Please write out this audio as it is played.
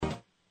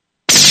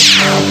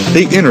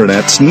the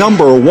Internet's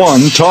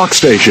 #1 talk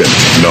station.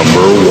 #1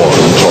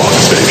 talk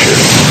station.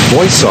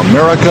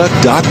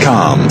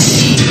 VoiceAmerica.com.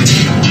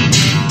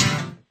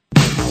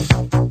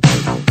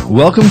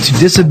 Welcome to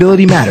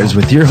Disability Matters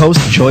with your host,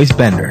 Joyce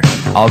Bender.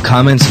 All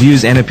comments,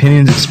 views, and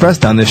opinions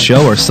expressed on this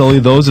show are solely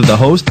those of the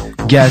host,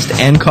 guest,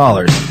 and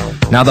callers.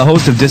 Now the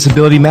host of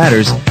Disability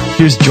Matters,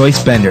 here's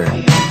Joyce Bender.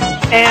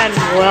 And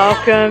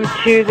welcome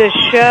to the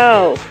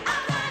show.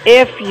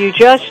 If you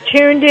just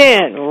tuned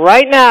in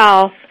right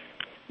now,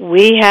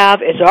 we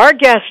have as our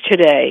guest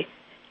today,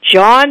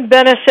 John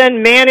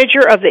Benison,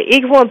 manager of the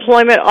Equal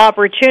Employment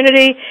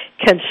Opportunity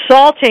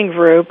Consulting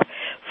Group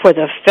for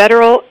the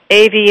Federal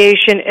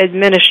Aviation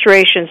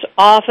Administration's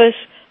Office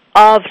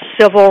of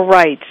Civil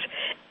Rights.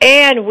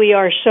 And we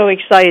are so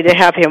excited to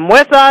have him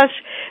with us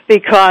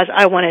because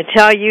I want to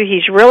tell you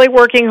he's really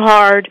working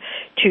hard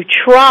to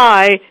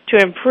try to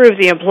improve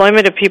the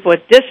employment of people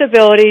with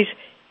disabilities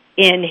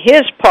in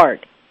his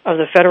part of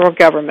the federal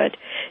government.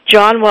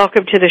 John,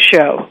 welcome to the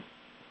show.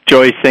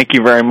 Joyce, thank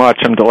you very much.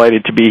 I'm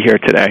delighted to be here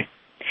today.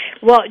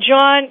 Well,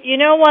 John, you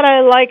know what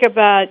I like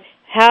about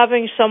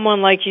having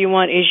someone like you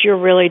on is you're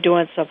really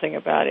doing something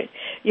about it.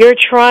 You're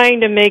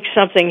trying to make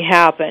something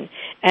happen,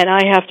 and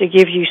I have to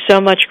give you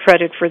so much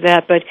credit for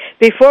that. But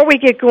before we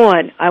get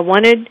going, I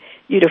wanted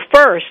you to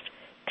first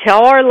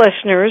tell our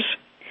listeners,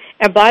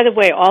 and by the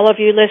way, all of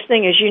you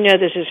listening, as you know,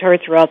 this is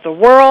heard throughout the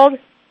world.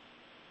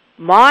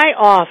 My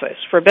office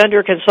for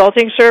Bender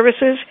Consulting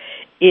Services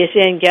is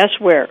in, guess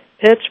where?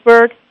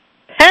 Pittsburgh,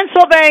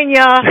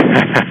 Pennsylvania.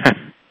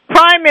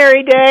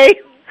 Primary day.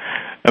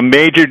 A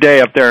major day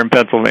up there in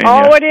Pennsylvania.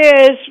 Oh, it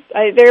is.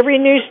 Every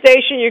news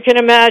station you can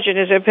imagine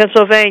is in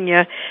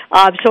Pennsylvania,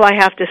 so I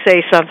have to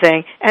say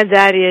something, and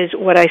that is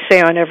what I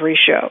say on every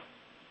show.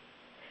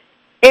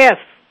 If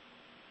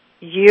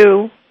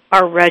you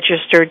are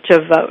registered to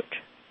vote,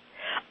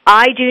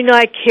 I do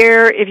not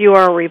care if you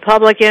are a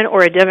Republican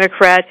or a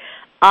Democrat.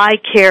 I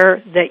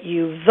care that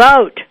you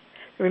vote.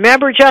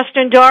 Remember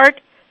Justin Dart,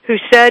 who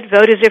said,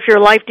 vote as if your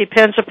life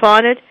depends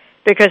upon it,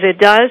 because it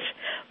does?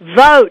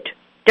 Vote.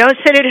 Don't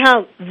sit at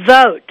home.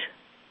 Vote.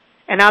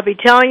 And I'll be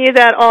telling you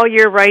that all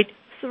year right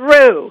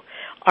through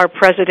our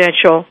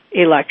presidential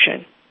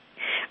election.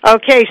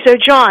 Okay, so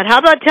John, how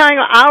about telling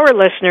our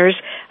listeners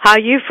how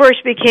you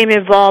first became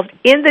involved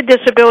in the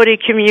disability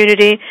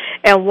community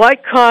and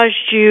what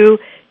caused you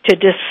to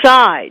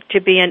decide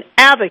to be an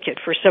advocate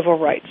for civil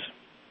rights?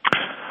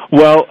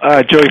 Well,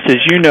 Joyce,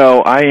 as you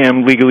know, I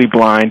am legally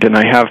blind, and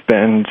I have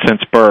been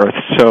since birth.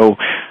 So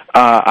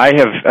I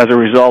have, as a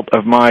result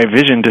of my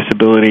vision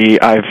disability,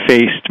 I've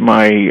faced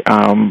my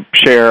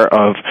share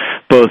of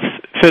both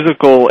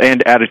physical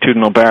and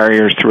attitudinal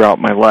barriers throughout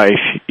my life.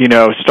 You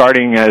know,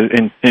 starting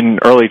in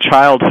early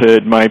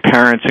childhood, my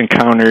parents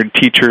encountered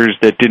teachers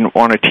that didn't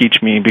want to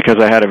teach me because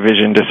I had a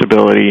vision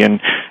disability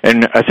and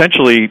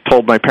essentially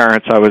told my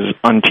parents I was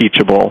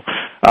unteachable.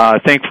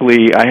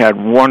 Thankfully, I had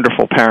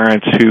wonderful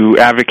parents who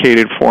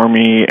advocated for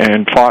me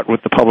and fought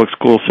with the public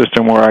school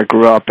system where I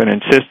grew up and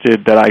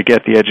insisted that I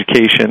get the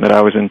education that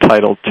I was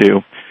entitled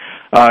to.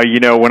 You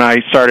know, when I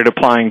started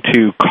applying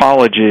to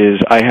colleges,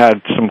 I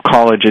had some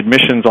college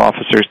admissions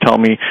officers tell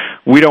me,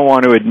 we don't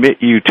want to admit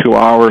you to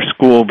our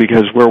school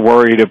because we're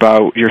worried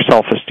about your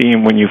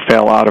self-esteem when you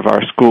fail out of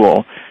our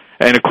school.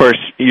 And, of course,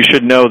 you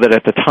should know that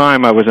at the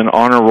time I was an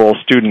honor roll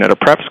student at a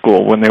prep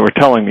school when they were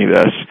telling me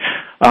this.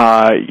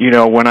 You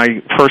know, when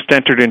I first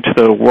entered into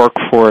the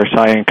workforce,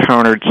 I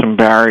encountered some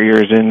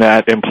barriers in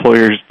that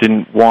employers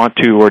didn't want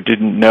to or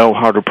didn't know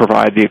how to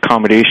provide the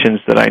accommodations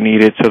that I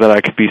needed so that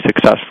I could be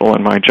successful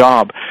in my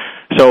job.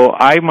 So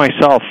I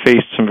myself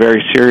faced some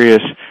very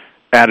serious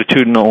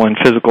attitudinal and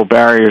physical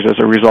barriers as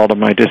a result of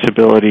my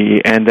disability.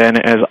 And then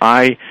as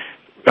I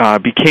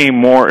became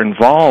more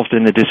involved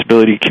in the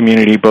disability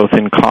community, both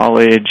in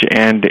college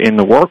and in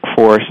the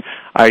workforce,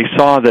 I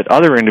saw that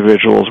other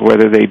individuals,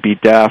 whether they be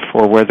deaf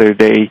or whether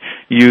they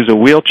use a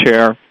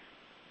wheelchair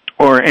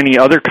or any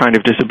other kind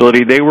of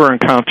disability, they were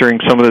encountering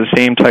some of the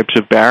same types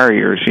of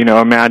barriers. You know,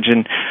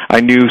 imagine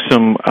I knew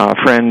some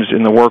friends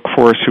in the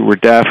workforce who were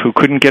deaf who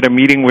couldn't get a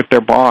meeting with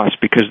their boss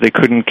because they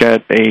couldn't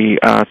get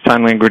a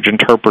sign language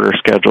interpreter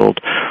scheduled,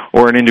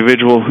 or an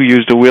individual who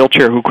used a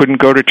wheelchair who couldn't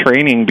go to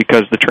training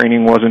because the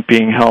training wasn't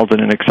being held in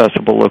an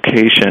accessible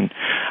location.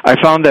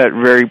 I found that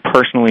very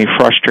personally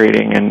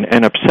frustrating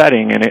and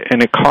upsetting,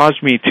 and it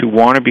caused me to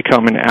want to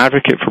become an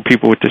advocate for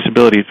people with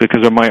disabilities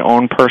because of my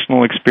own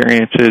personal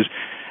experiences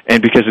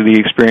and because of the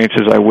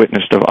experiences I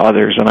witnessed of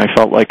others. And I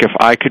felt like if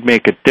I could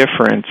make a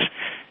difference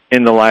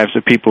in the lives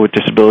of people with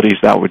disabilities,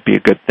 that would be a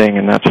good thing,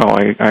 and that's how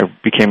I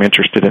became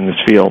interested in this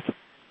field.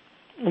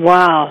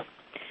 Wow.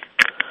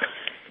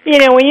 You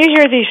know, when you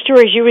hear these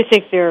stories, you would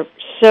think they're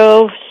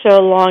so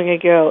long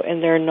ago,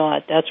 and they're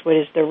not. That's what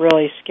is the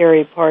really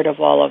scary part of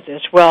all of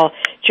this. Well,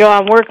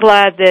 John, we're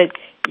glad that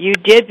you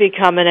did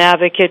become an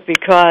advocate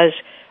because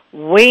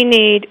we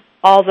need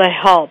all the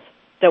help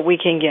that we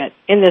can get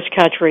in this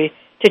country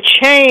to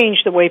change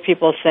the way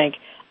people think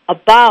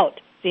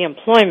about the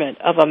employment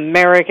of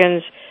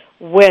Americans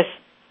with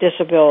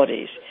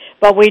disabilities.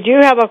 But we do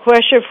have a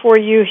question for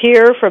you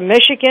here from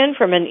Michigan,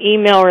 from an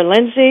emailer,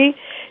 Lindsay,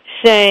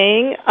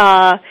 saying,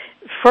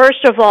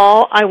 first of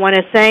all, I want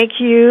to thank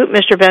you,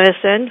 Mr.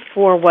 Benison,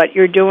 for what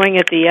you're doing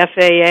at the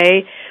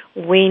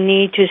FAA. We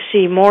need to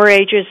see more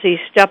agencies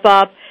step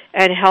up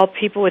and help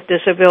people with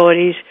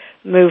disabilities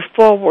move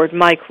forward.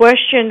 My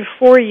question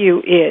for you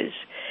is,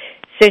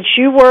 since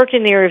you work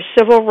in the area of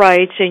civil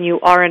rights and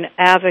you are an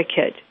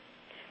advocate,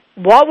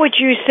 what would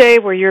you say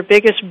were your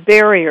biggest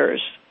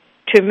barriers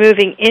to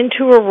moving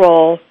into a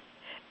role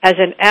as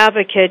an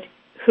advocate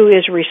who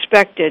is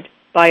respected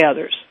by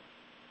others?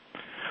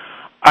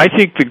 I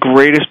think the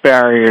greatest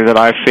barrier that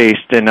I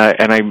faced, and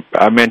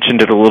I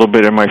mentioned it a little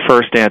bit in my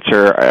first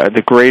answer,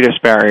 the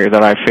greatest barrier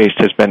that I faced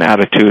has been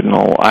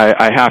attitudinal.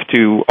 I have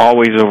to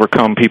always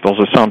overcome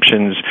people's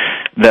assumptions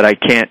that I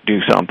can't do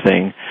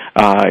something,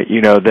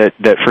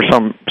 that for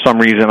some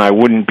reason I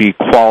wouldn't be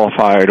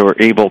qualified or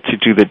able to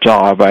do the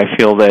job. I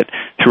feel that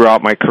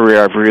throughout my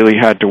career I've really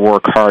had to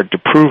work hard to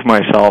prove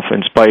myself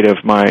in spite of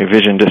my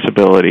vision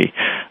disability.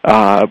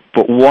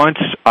 But once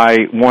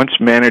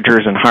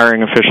managers and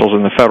hiring officials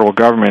in the federal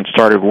government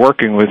started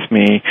working with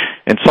me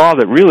and saw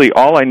that really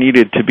all I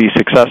needed to be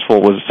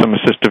successful was some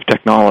assistive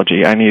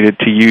technology. I needed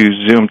to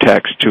use Zoom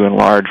text to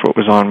enlarge what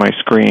was on my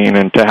screen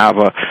and to have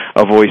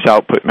a voice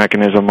output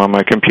mechanism on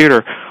my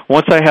computer.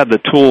 Once I had the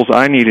tools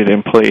I needed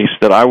in place,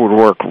 that I would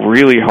work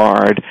really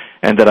hard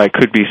and that I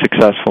could be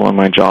successful in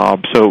my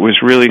job. So it was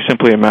really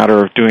simply a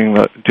matter of doing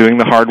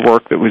the hard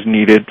work that was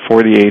needed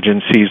for the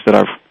agencies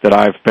that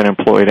I've been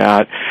employed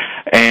at,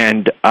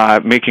 and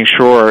making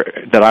sure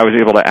that I was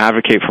able to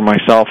advocate for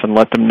myself and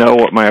let them know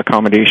what my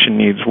accommodation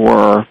needs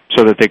were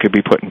so that they could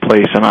be put in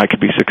place and I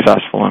could be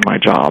successful in my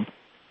job.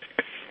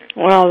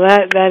 Well,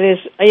 that is,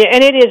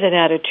 and it is an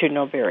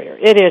attitudinal barrier.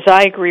 It is.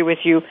 I agree with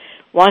you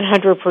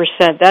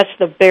 100%. That's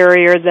the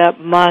barrier that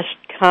must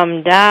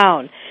come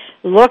down.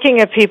 Looking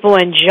at people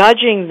and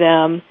judging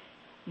them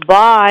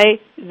by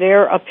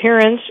their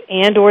appearance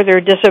and or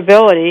their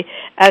disability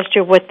as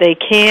to what they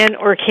can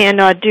or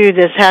cannot do,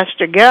 this has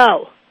to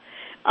go.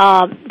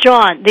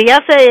 John,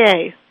 the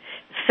FAA,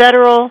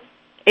 Federal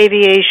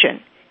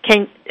Aviation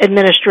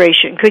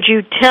Administration, could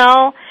you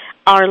tell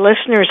our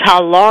listeners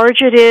how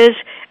large it is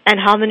and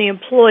how many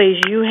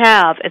employees you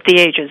have at the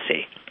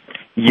agency?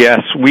 Yes,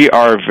 we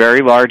are a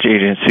very large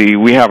agency.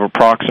 We have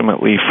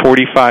approximately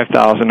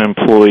 45,000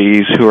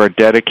 employees who are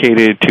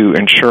dedicated to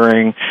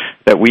ensuring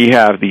that we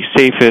have the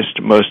safest,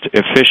 most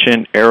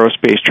efficient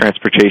aerospace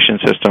transportation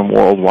system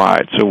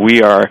worldwide. So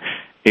we are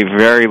a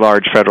very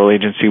large federal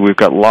agency. We've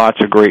got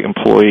lots of great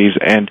employees,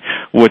 and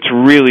what's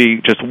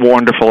really just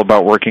wonderful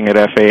about working at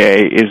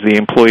FAA is the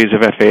employees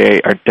of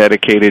FAA are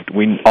dedicated.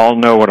 We all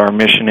know what our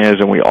mission is,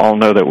 and we all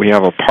know that we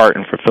have a part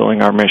in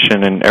fulfilling our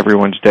mission, and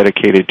everyone's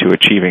dedicated to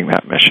achieving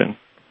that mission.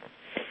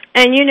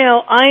 And,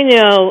 I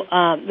know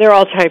there are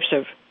all types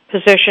of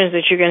positions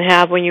that you can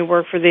have when you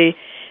work for the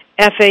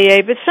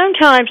FAA, but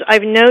sometimes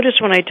I've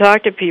noticed when I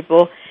talk to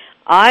people,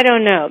 I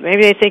don't know,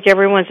 maybe they think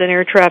everyone's an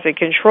air traffic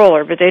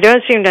controller, but they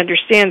don't seem to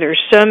understand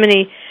there's so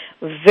many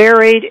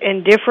varied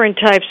and different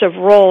types of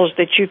roles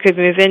that you could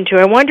move into.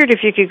 I wondered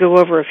if you could go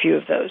over a few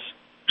of those.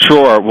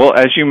 Sure. Well,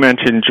 as you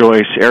mentioned,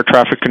 Joyce, air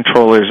traffic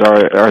controllers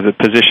are the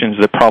positions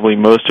that probably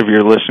most of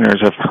your listeners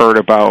have heard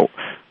about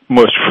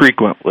most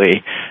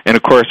frequently. And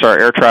of course, our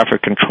air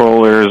traffic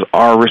controllers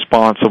are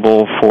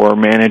responsible for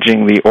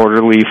managing the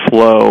orderly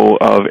flow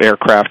of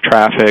aircraft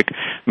traffic,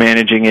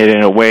 managing it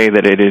in a way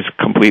that it is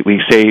completely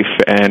safe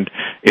and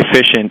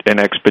efficient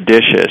and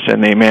expeditious.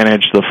 And they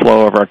manage the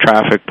flow of our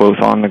traffic both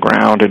on the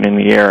ground and in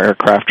the air,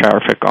 aircraft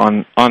traffic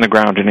on the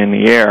ground and in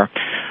the air.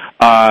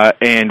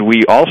 And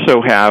we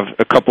also have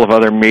a couple of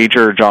other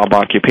major job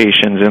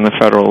occupations in the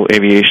Federal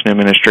Aviation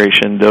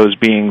Administration, those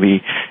being the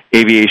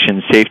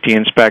aviation safety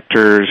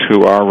inspectors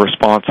who are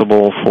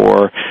responsible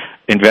for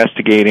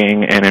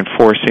investigating and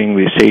enforcing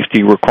the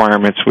safety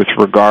requirements with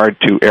regard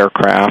to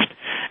aircraft.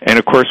 And,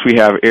 of course, we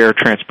have air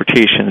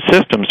transportation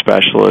system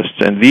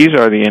specialists, and these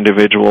are the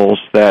individuals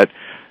that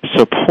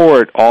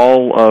support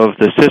all of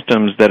the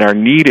systems that are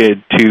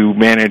needed to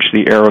manage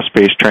the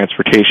aerospace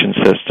transportation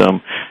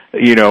system.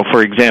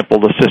 For example,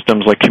 the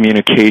systems like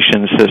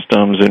communication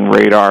systems and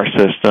radar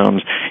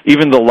systems,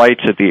 even the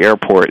lights at the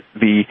airport.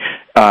 The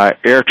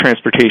air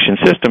transportation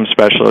system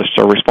specialists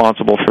are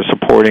responsible for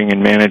supporting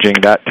and managing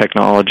that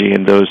technology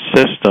and those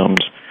systems.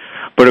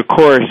 But, of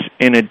course,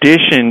 in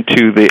addition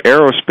to the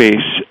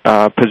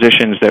aerospace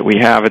positions that we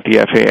have at the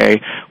FAA,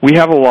 we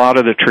have a lot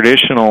of the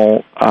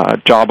traditional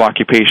job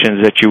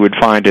occupations that you would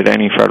find at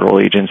any federal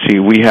agency.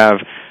 We have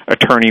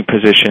attorney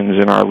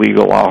positions in our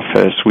legal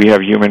office. We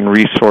have human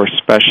resource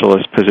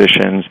specialist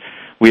positions.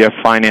 We have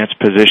finance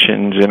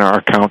positions in our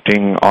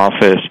accounting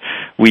office.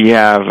 We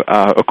have,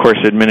 of course,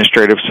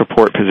 administrative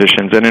support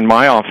positions. And in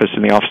my office,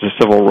 in the Office of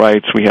Civil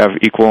Rights, we have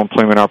equal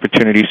employment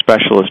opportunity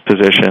specialist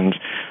positions.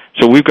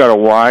 So we've got a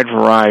wide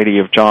variety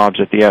of jobs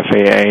at the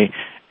FAA,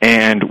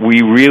 and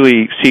we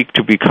really seek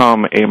to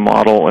become a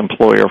model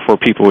employer for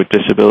people with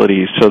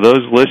disabilities. So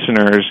those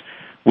listeners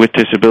with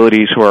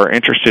disabilities who are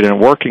interested in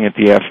working at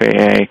the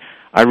FAA,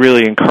 I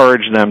really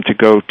encourage them to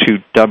go to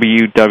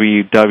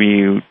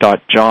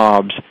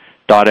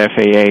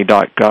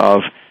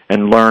www.jobs.faa.gov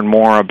and learn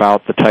more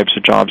about the types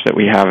of jobs that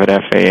we have at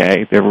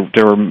FAA.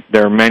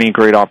 There are many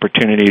great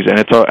opportunities, and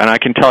I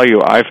can tell you,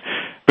 I've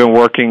been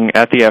working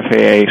at the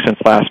FAA since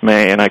last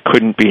May, and I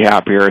couldn't be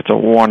happier. It's a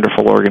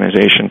wonderful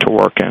organization to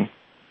work in.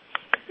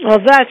 Well,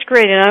 that's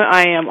great, and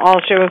I am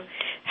also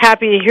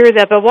happy to hear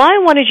that. But why I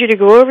wanted you to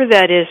go over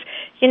that is,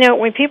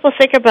 when people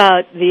think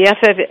about the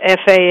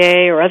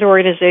FAA or other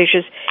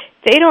organizations,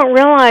 they don't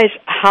realize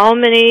how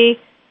many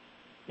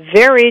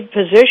varied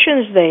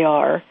positions they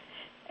are.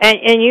 And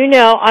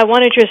I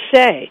want to just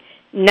say,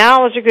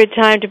 now is a good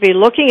time to be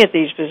looking at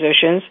these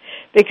positions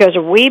because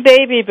we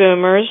baby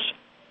boomers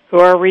who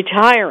are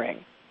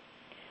retiring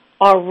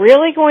are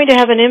really going to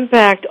have an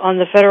impact on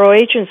the federal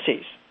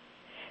agencies.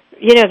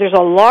 There's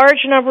a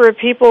large number of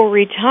people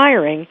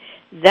retiring.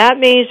 That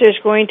means there's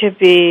going to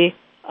be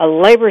a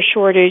labor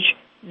shortage.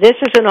 This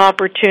is an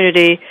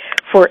opportunity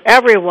for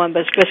everyone,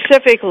 but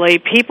specifically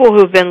people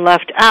who've been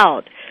left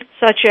out,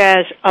 such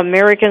as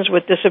Americans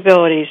with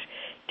disabilities,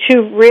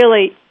 to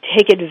really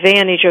take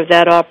advantage of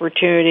that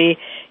opportunity,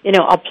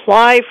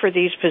 apply for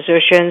these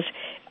positions.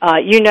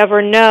 You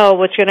never know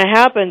what's going to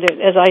happen.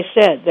 As I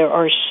said, there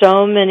are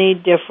so many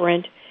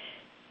different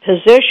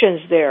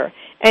positions there.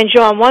 And,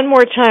 John, one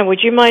more time,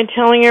 would you mind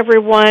telling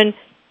everyone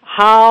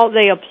how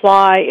they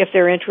apply if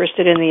they're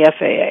interested in the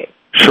FAA?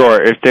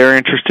 Sure. If they're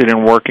interested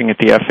in working at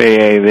the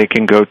FAA, they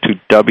can go to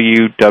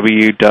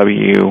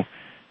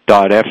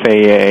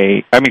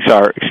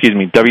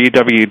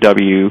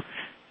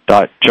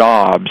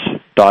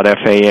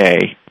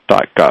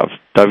www.jobs.faa.gov,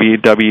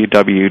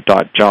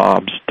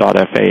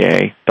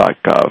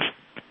 www.jobs.faa.gov.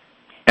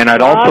 And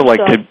I'd also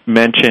like to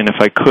mention, if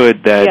I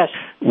could, that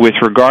with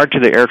regard to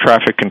the air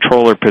traffic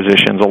controller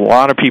positions, a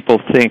lot of people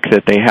think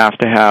that they have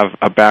to have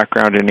a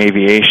background in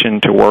aviation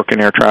to work in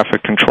air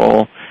traffic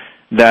control.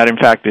 That, in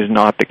fact, is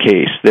not the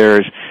case.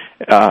 There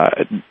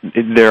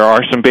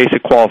are some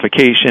basic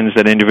qualifications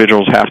that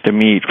individuals have to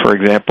meet. For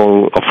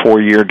example, a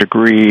 4-year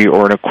degree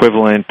or an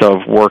equivalent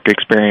of work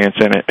experience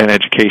and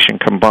education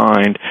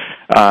combined.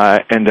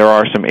 And there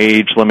are some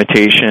age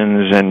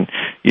limitations, and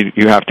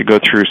you have to go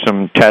through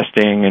some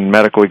testing and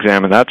medical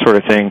exam and that sort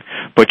of thing.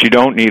 But you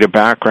don't need a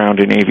background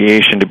in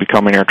aviation to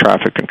become an air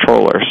traffic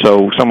controller.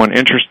 So someone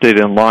interested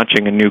in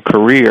launching a new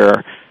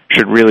career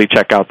should really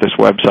check out this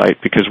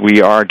website because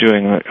we are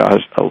doing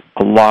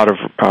a lot of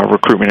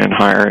recruitment and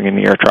hiring in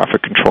the air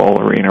traffic control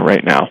arena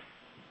right now.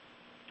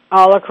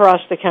 All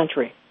across the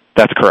country.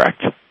 That's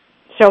correct.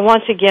 So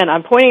once again,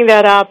 I'm pointing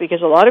that out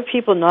because a lot of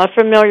people not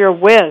familiar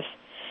with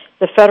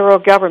the federal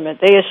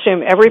government, they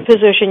assume every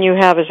position you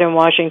have is in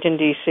Washington,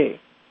 D.C.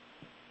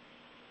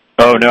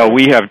 Oh, no,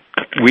 we have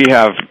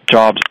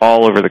jobs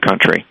all over the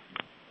country.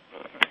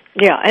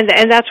 Yeah, and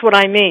that's what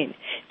I mean.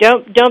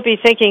 Don't be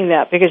thinking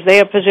that because they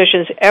have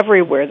positions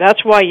everywhere.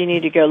 That's why you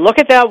need to go look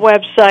at that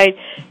website,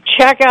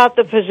 check out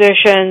the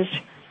positions.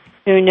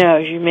 Who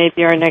knows? You may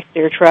be our next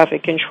air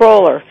traffic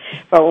controller.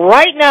 But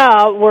right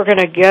now, we're going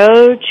to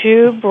go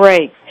to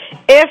break.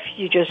 If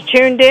you just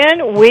tuned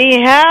in,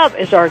 we have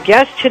as our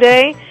guest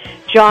today,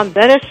 John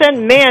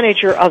Benison,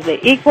 manager of the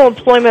Equal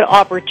Employment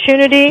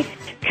Opportunity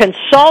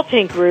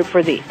Consulting Group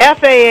for the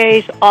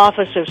FAA's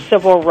Office of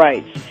Civil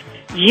Rights.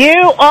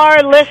 You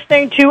are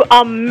listening to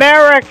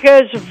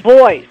America's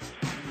Voice,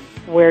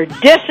 where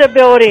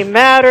disability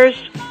matters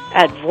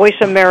at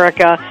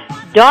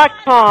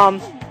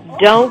voiceamerica.com.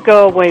 Don't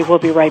go away. We'll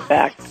be right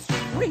back.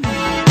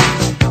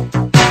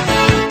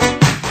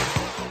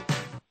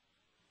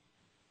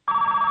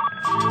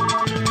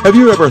 Have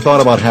you ever thought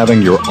about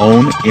having your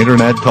own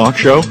Internet talk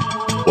show?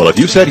 Well, if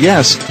you said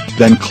yes,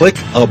 then click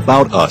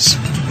About Us.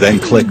 Then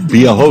click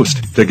Be a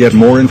Host to get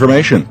more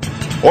information.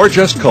 Or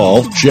just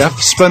call Jeff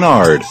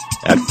Spinard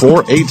at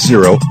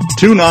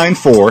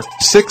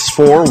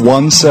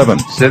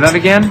 480-294-6417. Say that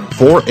again?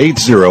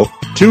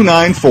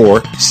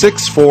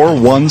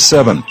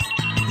 480-294-6417.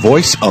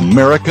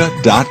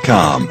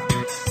 VoiceAmerica.com.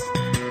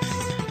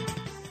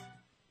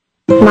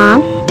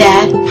 Mom?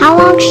 Dad? How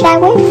long should I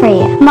wait for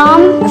you?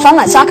 Mom? If I'm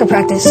at soccer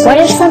practice. What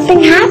if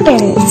something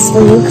happens?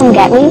 Will you come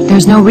get me?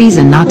 There's no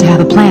reason not to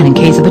have a plan in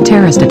case of a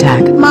terrorist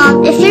attack.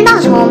 Mom, if you're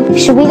not home,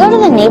 should we go to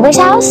the neighbor's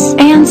house?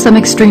 And some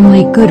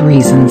extremely good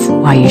reasons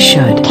why you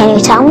should. Can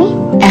you tell me?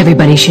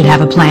 Everybody should have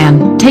a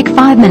plan. Take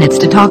 5 minutes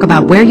to talk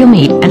about where you'll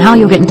meet and how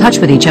you'll get in touch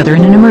with each other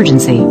in an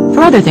emergency.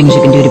 For other things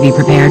you can do to be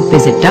prepared,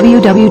 visit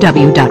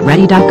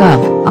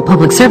www.ready.gov. A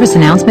public service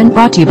announcement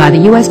brought to you by the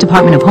U.S.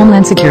 Department of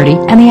Homeland Security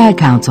and the Ad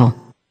Council.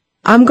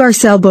 I'm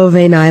Garcelle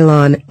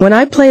Beauvais-Nylon. When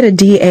I played a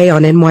DA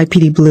on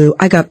NYPD Blue,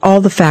 I got all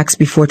the facts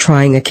before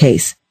trying a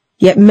case.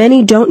 Yet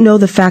many don't know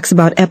the facts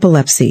about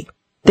epilepsy.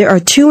 There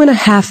are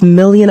 2.5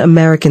 million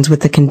Americans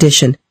with the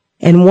condition,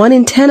 and 1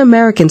 in 10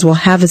 Americans will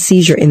have a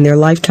seizure in their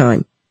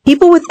lifetime.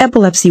 People with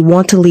epilepsy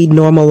want to lead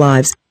normal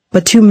lives,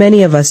 but too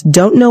many of us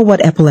don't know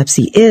what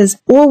epilepsy is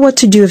or what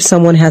to do if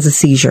someone has a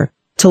seizure.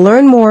 To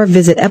learn more,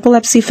 visit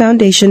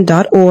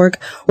epilepsyfoundation.org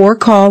or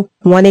call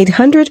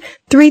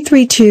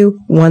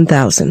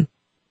 1-800-332-1000.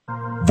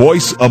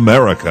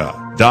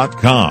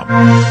 VoiceAmerica.com.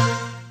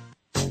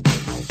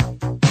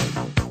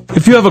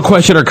 If you have a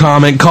question or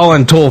comment, call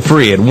in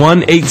toll-free at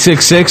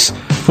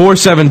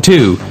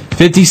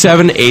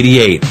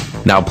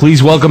 1-866-472-5788. Now,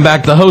 please welcome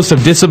back the host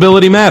of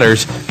Disability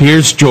Matters.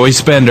 Here's Joyce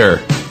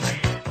Bender.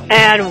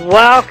 And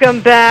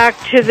welcome back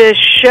to the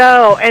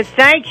show. And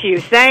thank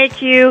you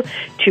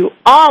to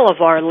all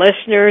of our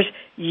listeners.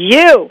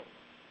 You,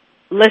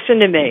 listen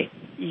to me,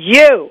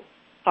 you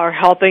are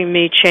helping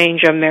me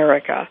change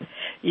America.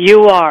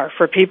 You are,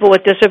 for people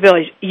with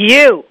disabilities,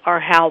 you are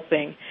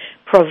helping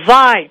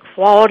provide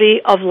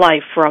quality of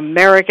life for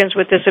Americans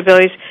with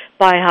disabilities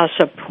by how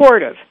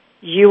supportive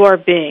you are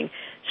being.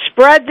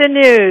 Spread the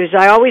news.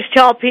 I always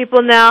tell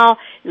people now,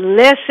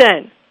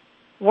 listen,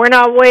 we're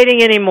not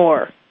waiting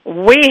anymore.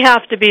 We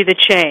have to be the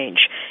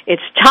change.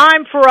 It's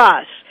time for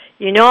us.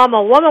 You know, I'm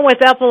a woman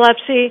with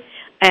epilepsy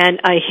and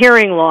a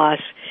hearing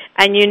loss,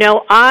 and you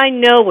know, I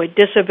know what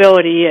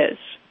disability is.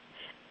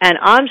 And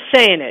I'm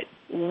saying it.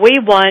 We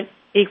want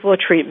equal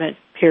treatment,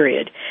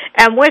 period.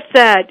 And with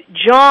that,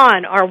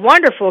 John, our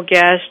wonderful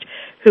guest,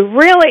 who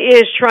really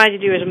is trying to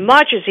do as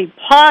much as he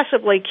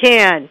possibly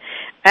can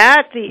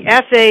at the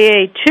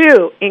FAA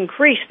to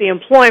increase the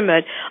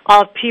employment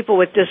of people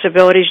with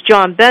disabilities,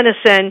 John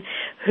Benison,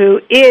 who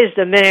is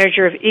the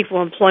manager of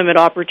Equal Employment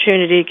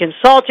Opportunity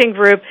Consulting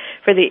Group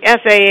for the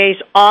FAA's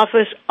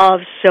Office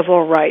of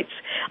Civil Rights.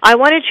 I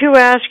wanted to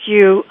ask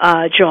you,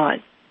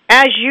 John,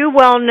 as you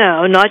well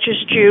know, not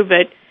just you,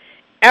 but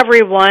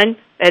everyone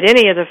at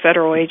any of the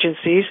federal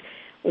agencies,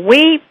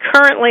 we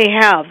currently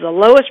have the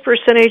lowest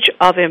percentage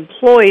of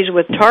employees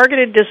with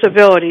targeted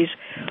disabilities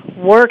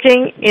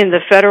working in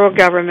the federal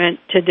government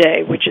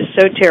today, which is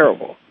so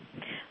terrible.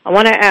 I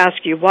want to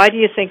ask you, why do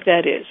you think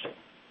that is?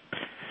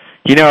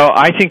 You know,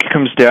 I think it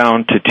comes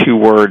down to two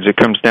words. It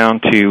comes down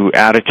to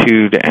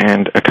attitude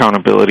and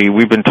accountability.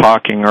 We've been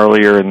talking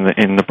earlier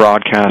in the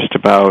broadcast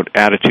about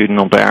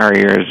attitudinal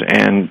barriers,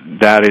 and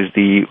that is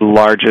the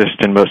largest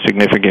and most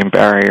significant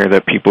barrier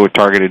that people with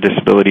targeted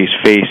disabilities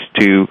face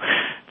to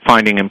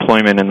finding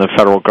employment in the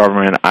federal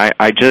government.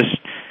 I just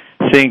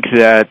think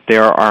that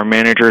there are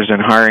managers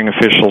and hiring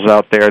officials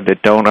out there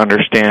that don't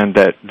understand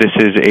that this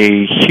is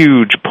a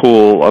huge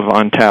pool of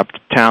untapped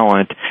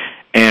talent,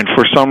 and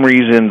for some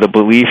reason the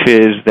belief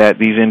is that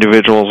these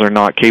individuals are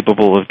not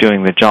capable of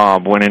doing the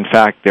job, when in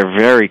fact they're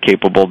very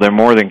capable, they're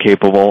more than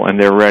capable, and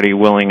they're ready,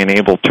 willing, and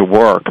able to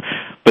work.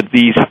 But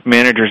these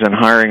managers and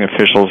hiring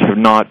officials have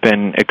not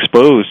been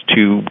exposed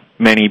to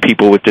many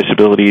people with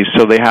disabilities,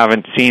 so they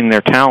haven't seen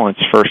their talents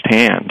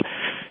firsthand.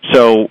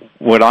 So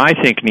what I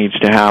think needs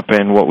to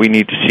happen, what we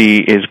need to see,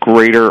 is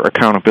greater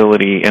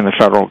accountability in the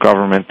federal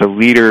government. The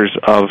leaders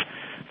of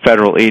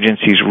federal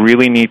agencies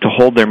really need to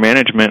hold their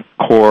management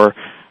core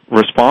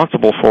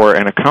responsible for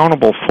and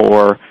accountable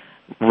for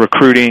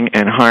recruiting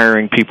and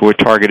hiring people with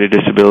targeted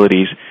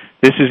disabilities.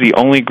 This is the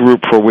only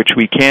group for which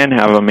we can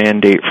have a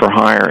mandate for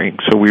hiring,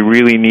 so we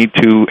really need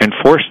to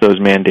enforce those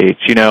mandates.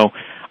 You know,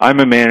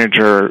 I'm a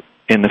manager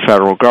in the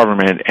federal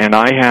government, and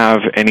I have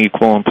an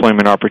equal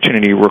employment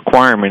opportunity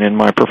requirement in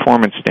my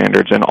performance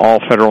standards, and all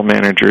federal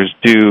managers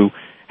do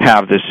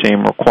have this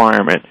same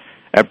requirement.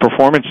 At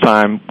performance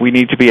time, we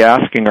need to be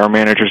asking our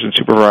managers and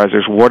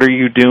supervisors, what are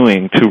you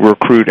doing to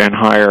recruit and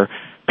hire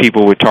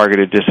people with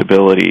targeted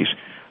disabilities?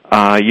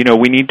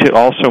 We need to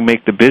also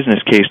make the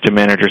business case to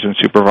managers and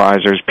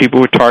supervisors.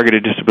 People with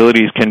targeted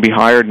disabilities can be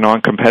hired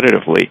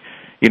non-competitively.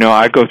 You know,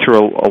 I go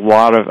through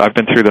I've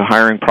been through the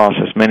hiring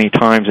process many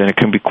times, and it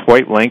can be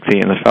quite lengthy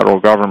in the federal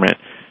government.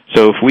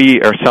 So if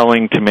we are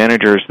selling to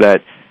managers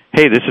that,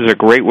 hey, this is a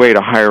great way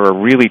to hire a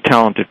really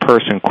talented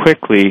person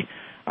quickly,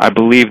 I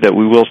believe that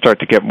we will start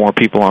to get more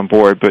people on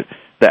board. But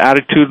the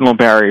attitudinal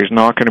barrier is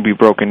not going to be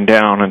broken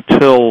down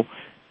until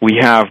we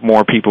have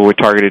more people with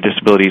targeted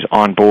disabilities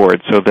on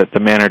board, so that the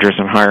managers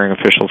and hiring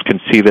officials can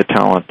see the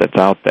talent that's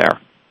out there.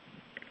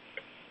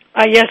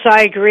 Yes,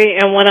 I agree.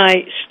 And when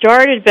I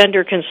started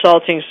Bender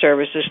Consulting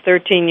Services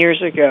 13 years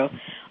ago,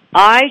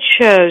 I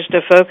chose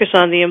to focus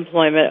on the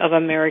employment of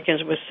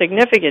Americans with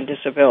significant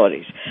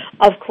disabilities.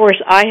 Of course,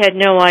 I had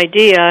no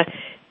idea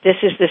this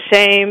is the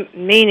same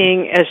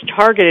meaning as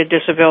targeted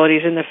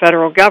disabilities in the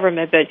federal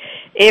government. But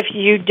if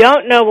you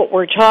don't know what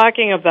we're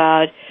talking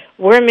about,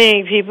 we're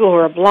meaning people who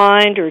are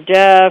blind or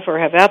deaf or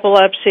have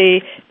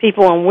epilepsy,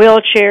 people in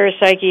wheelchairs,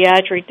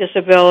 psychiatric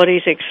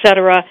disabilities,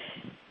 etc.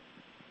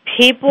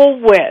 People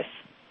with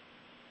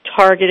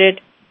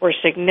targeted or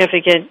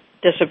significant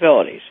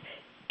disabilities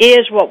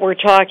is what we're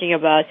talking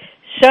about.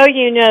 So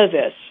you know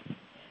this.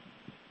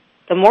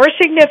 The more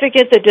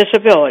significant the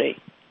disability,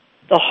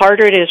 the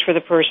harder it is for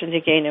the person to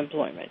gain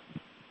employment.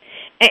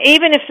 And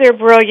even if they're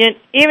brilliant,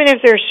 even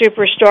if they're a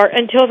superstar,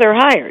 until they're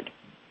hired.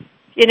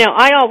 You know,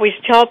 I always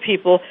tell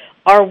people,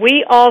 are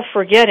we all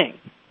forgetting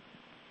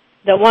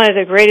that one of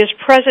the greatest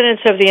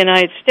presidents of the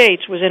United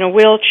States was in a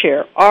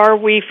wheelchair? Are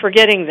we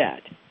forgetting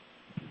that?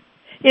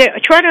 You know,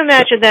 try to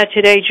imagine that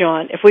today,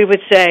 John, if we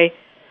would say,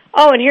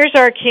 oh, and here's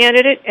our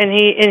candidate, and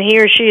he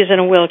or she is in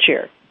a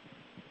wheelchair.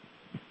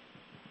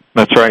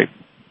 That's right.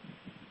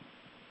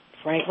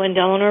 Franklin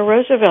Delano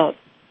Roosevelt.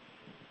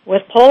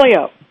 with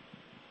polio.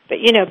 But,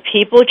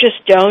 people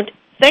just don't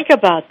think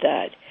about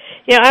that.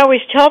 I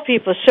always tell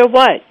people, so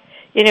what?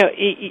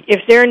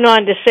 If they're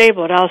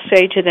non-disabled, I'll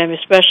say to them,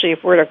 especially if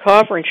we're at a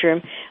conference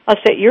room, I'll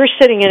say, you're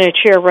sitting in a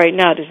chair right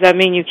now. Does that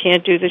mean you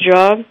can't do the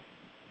job?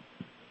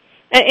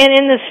 And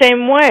in the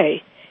same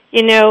way,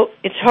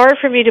 it's hard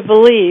for me to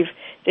believe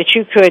that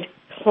you could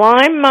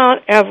climb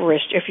Mount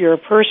Everest if you're a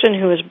person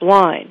who is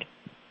blind,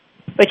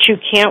 but you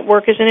can't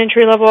work as an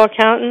entry-level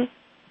accountant.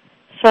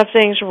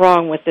 Something's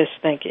wrong with this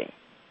thinking.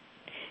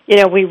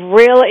 It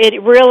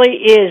really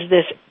is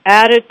this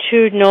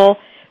attitudinal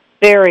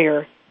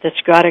barrier that's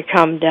got to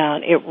come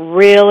down. It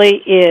really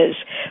is.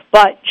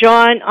 But,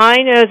 John, I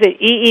know that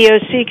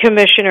EEOC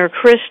Commissioner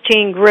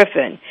Christine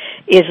Griffin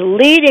is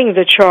leading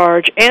the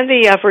charge and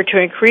the effort to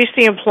increase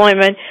the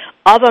employment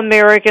of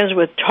Americans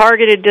with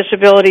targeted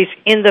disabilities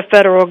in the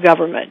federal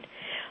government.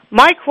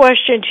 My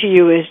question to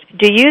you is,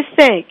 do you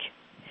think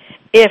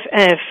if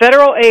a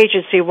federal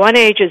agency, one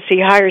agency,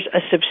 hires a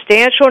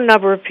substantial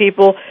number of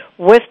people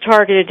with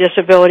targeted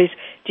disabilities,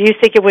 do you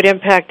think it would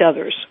impact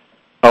others?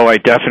 Oh, I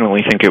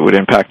definitely think it would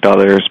impact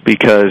others,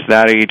 because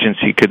that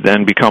agency could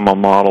then become a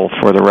model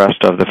for the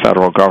rest of the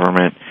federal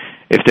government.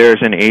 If there's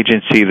an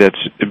agency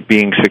that's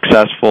being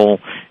successful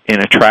in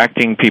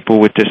attracting people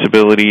with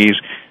disabilities,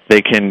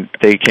 they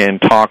can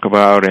talk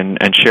about and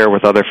share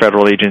with other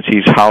federal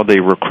agencies how they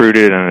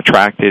recruited and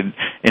attracted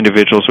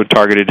individuals with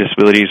targeted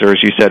disabilities, or,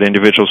 as you said,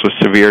 individuals with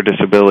severe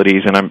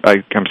disabilities. And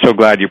I'm so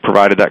glad you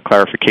provided that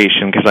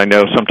clarification, because I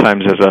know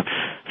sometimes as a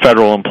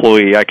federal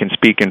employee I can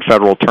speak in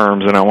federal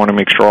terms, and I want to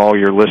make sure all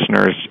your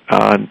listeners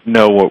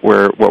know what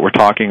we're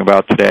talking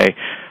about today.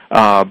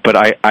 But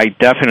I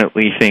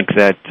definitely think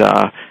that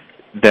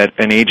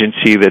an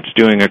agency that's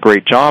doing a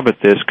great job at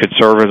this could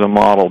serve as a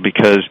model,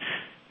 because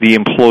the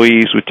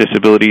employees with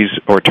disabilities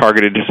or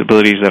targeted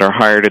disabilities that are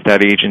hired at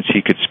that agency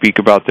could speak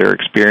about their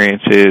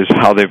experiences,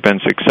 how they've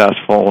been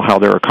successful, how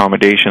their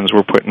accommodations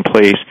were put in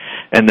place,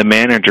 and the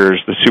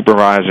managers, the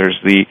supervisors,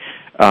 the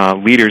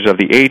leaders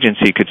of the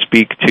agency could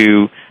speak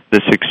to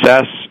the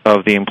success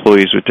of the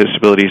employees with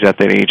disabilities at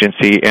that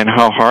agency and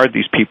how hard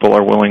these people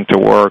are willing to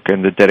work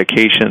and the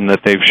dedication that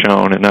they've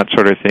shown and that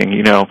sort of thing.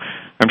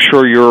 I'm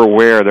sure you're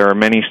aware there are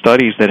many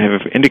studies that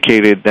have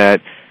indicated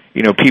that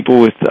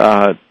people with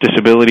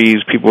disabilities,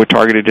 people with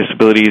targeted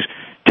disabilities,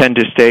 tend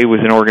to stay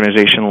with an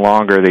organization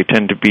longer. They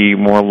tend to be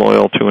more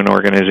loyal to an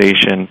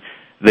organization.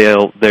 They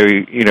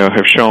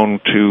have shown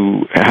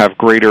to have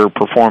greater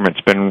performance,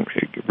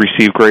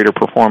 receive greater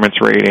performance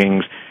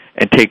ratings,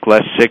 and take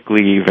less sick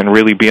leave, and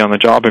really be on the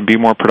job and be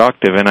more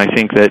productive. And I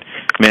think that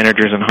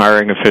managers and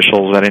hiring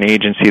officials at an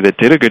agency that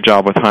did a good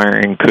job with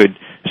hiring could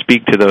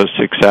speak to those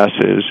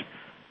successes.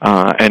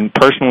 And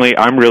personally,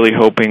 I'm really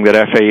hoping that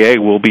FAA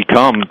will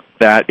become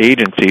that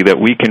agency, that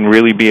we can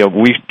really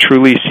we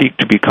truly seek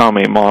to become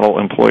a model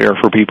employer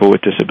for people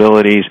with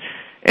disabilities,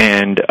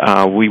 and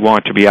we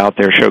want to be out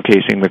there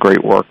showcasing the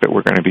great work that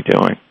we're going to be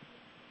doing.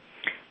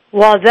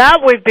 Well, that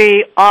would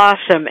be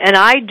awesome, and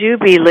I do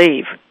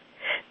believe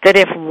that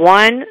if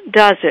one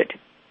does it,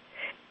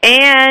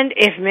 and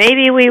if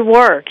maybe we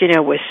work,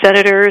 with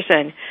senators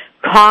and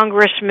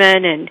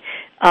congressmen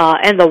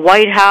and the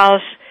White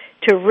House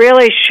to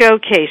really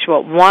showcase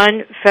what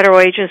one federal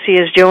agency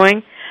is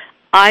doing,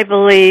 I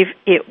believe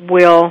it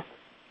will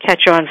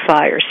catch on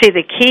fire. See,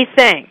 the key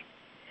thing,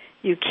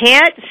 you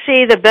can't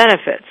see the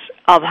benefits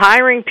of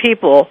hiring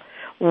people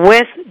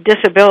with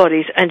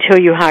disabilities until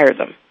you hire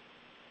them.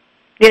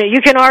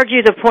 You can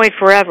argue the point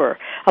forever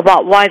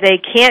about why they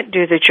can't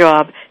do the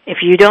job. If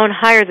you don't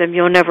hire them,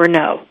 you'll never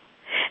know.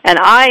 And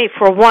I,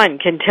 for one,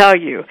 can tell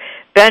you,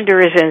 Bender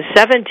is in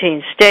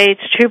 17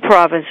 states, 2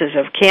 provinces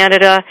of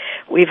Canada.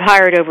 We've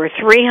hired over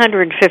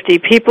 350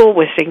 people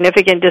with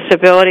significant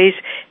disabilities.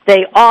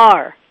 They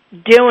are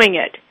doing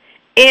it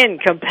in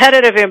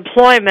competitive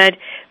employment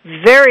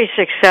very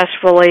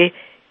successfully.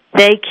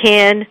 They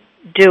can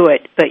do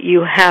it, but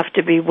you have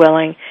to be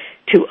willing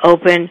to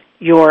open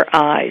your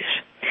eyes.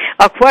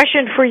 A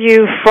question for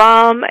you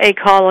from a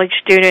college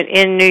student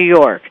in New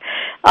York.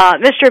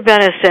 Mr.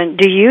 Benison,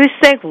 do you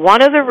think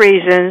one of the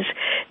reasons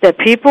that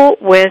people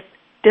with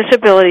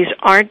disabilities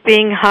aren't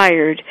being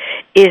hired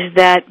is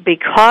that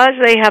because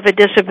they have a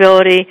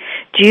disability,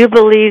 do you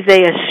believe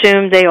they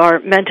assume they are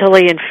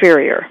mentally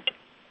inferior?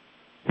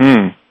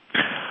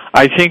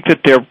 I think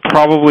that there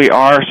probably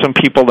are some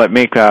people that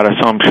make that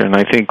assumption.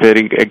 I think that,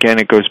 again,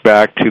 it goes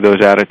back to those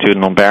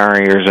attitudinal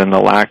barriers and the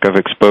lack of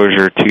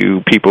exposure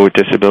to people with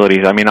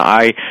disabilities. I mean,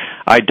 I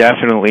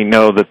definitely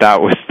know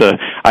that was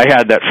I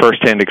had that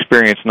firsthand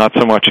experience, not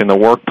so much in the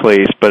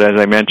workplace, but as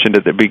I mentioned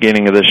at the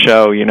beginning of the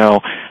show,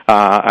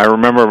 I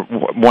remember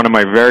one of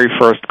my very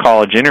first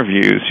college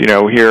interviews.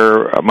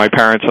 Here my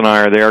parents and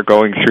I are there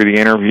going through the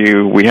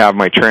interview. We have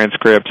my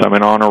transcripts. I'm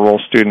an honor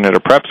roll student at a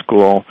prep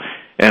school.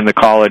 And the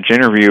college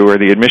interviewer,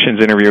 the admissions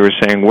interviewer, is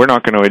saying, we're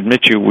not going to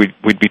admit you.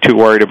 We'd be too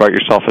worried about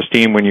your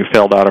self-esteem when you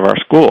failed out of our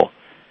school.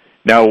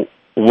 Now,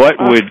 what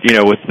would,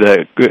 with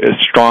the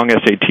strong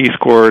SAT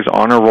scores,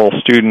 honor roll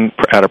student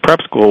at a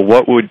prep school,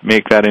 what would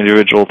make that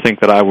individual think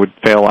that I would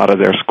fail out of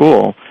their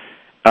school?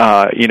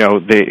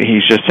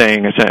 he's just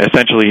saying,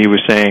 essentially he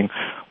was saying,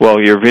 well,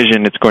 your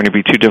vision, it's going to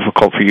be too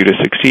difficult for you to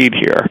succeed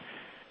here.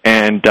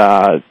 And,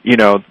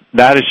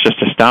 that is just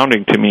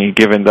astounding to me,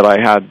 given that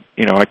I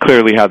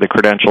clearly had the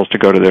credentials to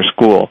go to their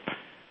school.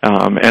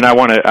 And I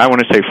want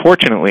to say,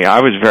 fortunately,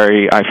 I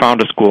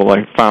found a school.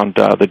 I found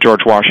the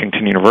George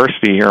Washington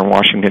University here in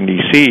Washington,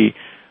 D.C.,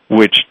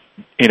 which,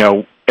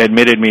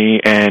 admitted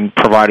me and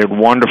provided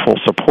wonderful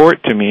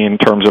support to me in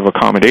terms of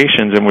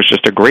accommodations, and was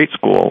just a great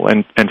school.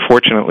 And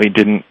fortunately,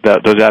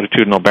 those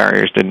attitudinal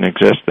barriers didn't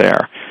exist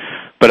there.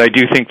 But I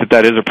do think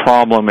that is a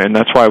problem, and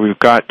that's why we've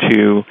got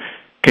to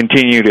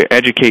continue to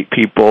educate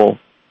people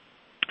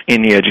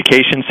in the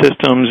education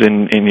systems,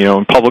 in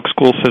public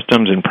school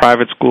systems, in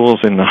private schools,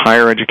 in the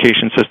higher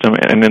education system,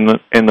 and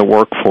in the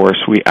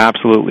workforce. We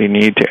absolutely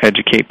need to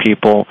educate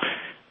people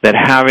that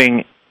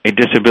having a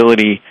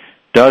disability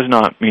does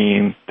not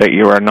mean that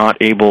you are not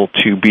able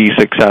to be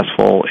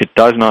successful. It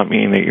does not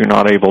mean that you're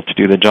not able to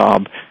do the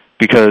job,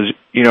 because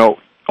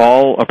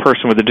all a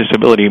person with a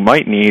disability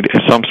might need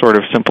is some sort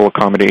of simple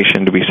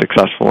accommodation to be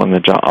successful in the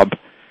job.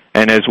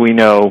 And as we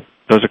know,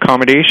 those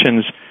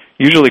accommodations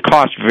usually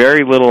cost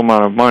very little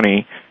amount of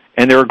money,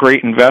 and they're a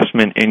great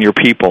investment in your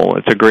people.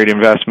 It's a great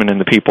investment in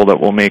the people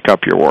that will make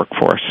up your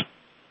workforce.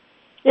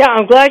 Yeah,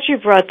 I'm glad you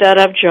brought that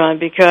up, John,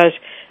 because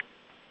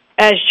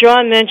as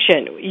John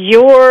mentioned,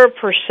 your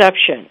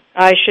perception,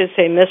 I should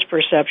say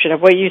misperception,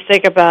 of what you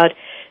think about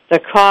the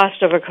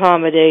cost of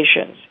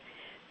accommodations.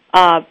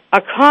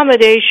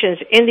 Accommodations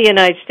in the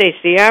United States,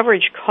 the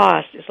average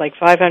cost is like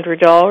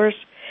 $500,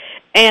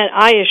 and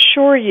I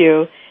assure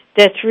you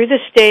that through the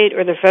state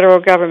or the federal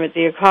government,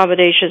 the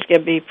accommodations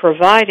can be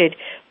provided.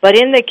 But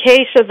in the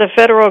case of the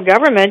federal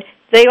government,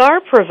 they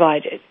are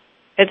provided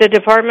at the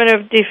Department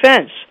of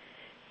Defense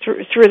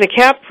through the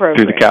CAP program.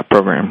 Through the CAP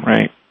program,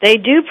 right. They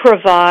do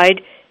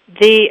provide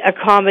the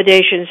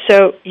accommodations,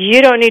 so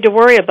you don't need to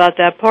worry about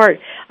that part.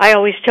 I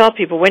always tell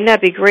people, wouldn't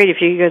that be great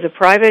if you could go to the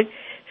private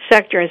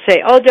sector and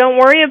say, oh, don't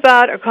worry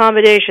about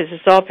accommodations,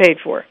 it's all paid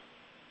for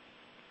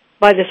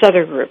by this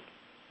other group.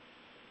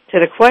 So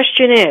the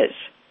question is,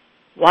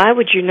 why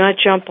would you not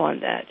jump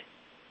on that?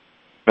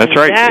 That's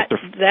right.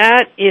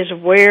 That is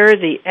where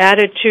the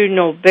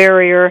attitudinal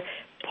barrier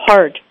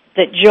part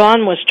that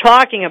John was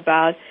talking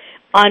about,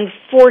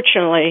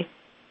 unfortunately,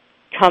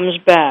 comes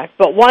back.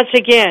 But once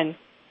again,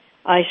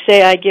 I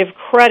say I give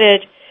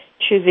credit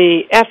to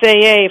the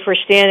FAA for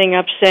standing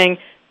up saying,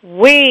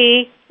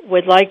 we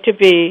would like to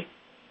be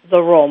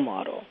the role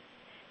model.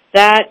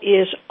 That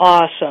is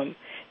awesome.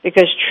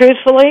 Because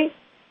truthfully,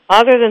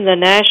 other than the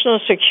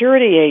National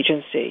Security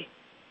Agency,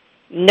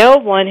 no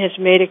one has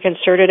made a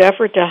concerted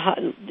effort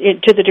to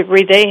the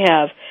degree they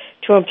have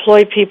to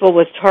employ people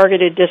with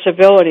targeted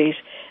disabilities.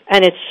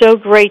 And it's so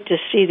great to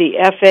see the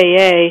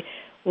FAA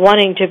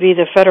wanting to be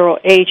the federal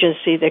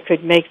agency that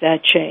could make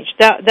that change.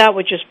 That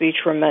would just be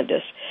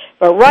tremendous.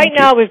 But right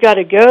now we've got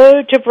to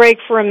go to break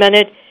for a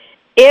minute.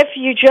 If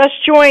you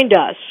just joined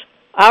us,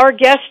 our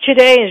guest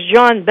today is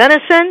John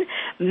Benison,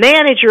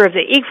 manager of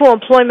the Equal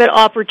Employment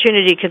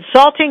Opportunity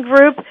Consulting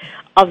Group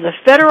of the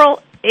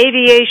Federal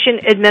Aviation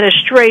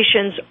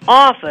Administration's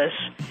Office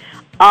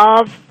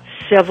of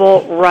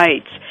Civil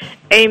Rights.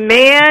 A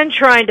man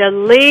trying to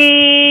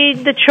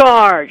lead the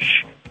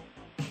charge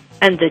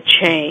and the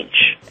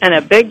change. And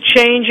a big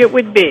change it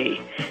would be.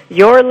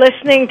 You're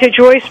listening to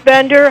Joyce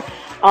Bender,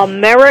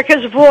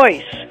 America's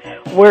Voice,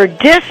 where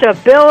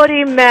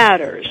disability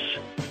matters,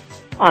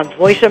 on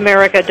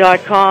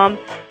VoiceAmerica.com.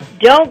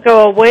 Don't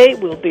go away.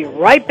 We'll be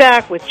right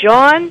back with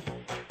John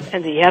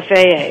and the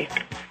FAA.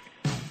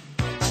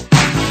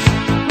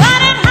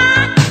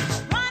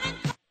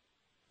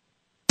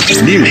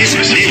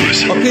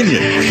 News,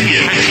 opinion.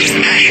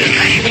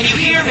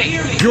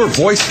 Your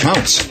voice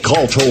counts.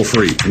 Call toll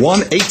free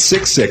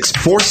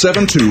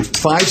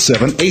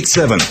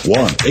 1-866-472-5787.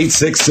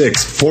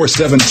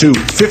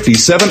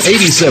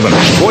 1-866-472-5787.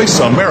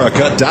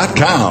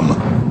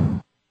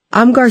 VoiceAmerica.com.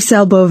 I'm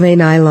Garcelle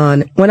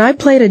Beauvais-Nylon. When I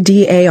played a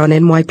DA on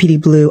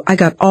NYPD Blue, I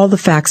got all the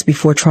facts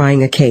before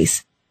trying a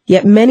case.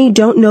 Yet many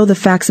don't know the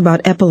facts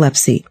about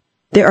epilepsy.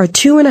 There are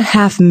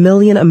 2.5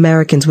 million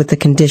Americans with the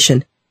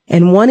condition,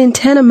 and 1 in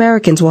 10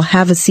 Americans will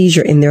have a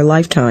seizure in their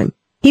lifetime.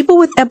 People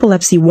with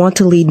epilepsy want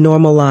to lead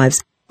normal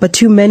lives, but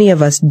too many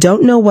of us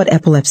don't know what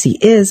epilepsy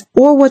is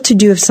or what to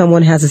do if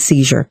someone has a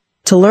seizure.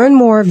 To learn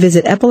more,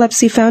 visit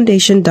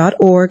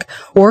epilepsyfoundation.org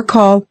or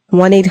call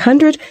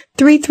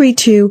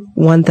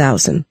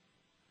 1-800-332-1000.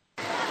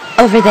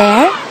 Over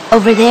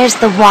there's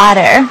the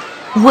water.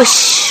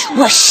 Whoosh,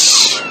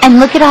 whoosh. And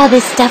look at all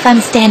this stuff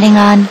I'm standing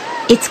on.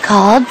 It's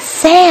called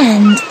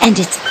sand, and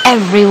it's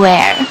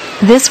everywhere.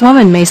 This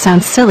woman may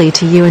sound silly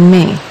to you and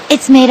me.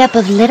 It's made up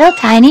of little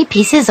tiny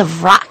pieces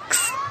of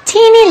rocks.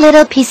 Teeny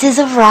little pieces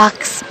of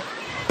rocks.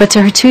 But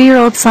to her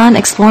 2-year-old son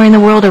exploring the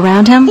world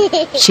around him,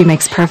 she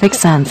makes perfect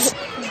sense.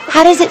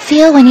 How does it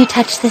feel when you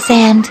touch the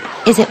sand?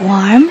 Is it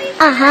warm?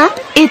 Uh-huh.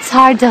 It's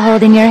hard to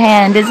hold in your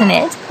hand, isn't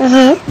it?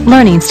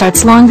 Learning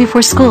starts long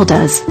before school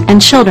does,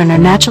 and children are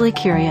naturally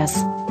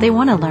curious. They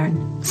want to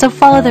learn. So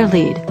follow their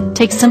lead.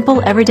 Take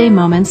simple, everyday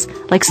moments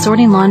like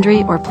sorting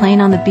laundry or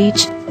playing on the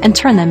beach and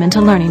turn them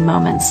into learning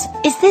moments.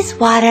 Is this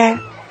water?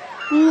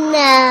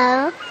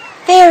 No.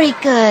 Very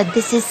good.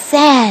 This is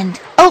sand.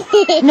 Oh,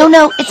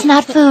 no, it's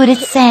not food.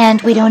 It's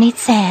sand. We don't eat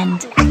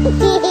sand.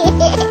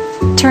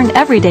 Turn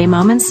everyday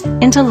moments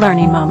into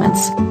learning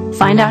moments.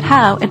 Find out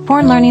how at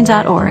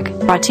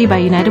bornlearning.org. Brought to you by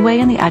United Way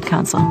and the Ad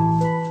Council.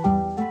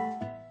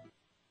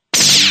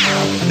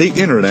 The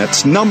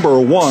Internet's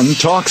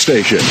 #1 talk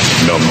station.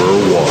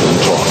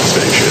 #1 talk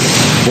station.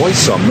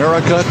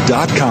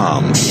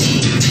 VoiceAmerica.com.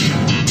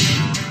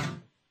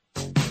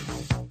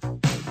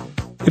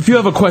 If you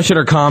have a question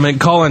or comment,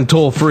 call in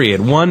toll-free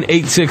at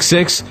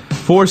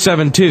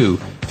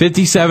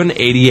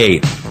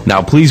 1-866-472-5788.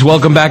 Now, please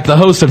welcome back the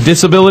host of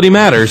Disability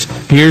Matters.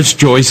 Here's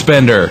Joyce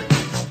Bender.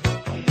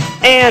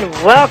 And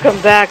welcome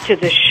back to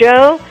the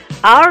show.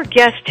 Our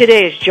guest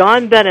today is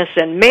John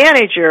Benison,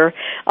 manager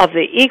of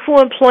the Equal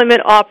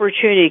Employment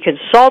Opportunity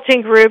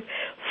Consulting Group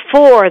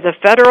for the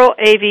Federal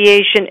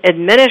Aviation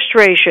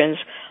Administration's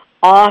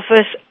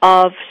Office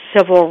of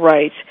Civil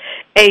Rights,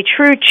 a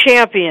true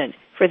champion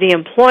for the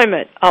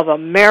employment of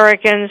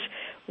Americans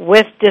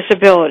with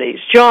disabilities.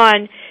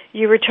 John,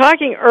 you were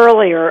talking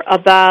earlier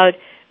about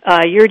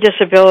your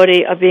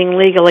disability of being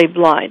legally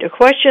blind. A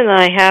question that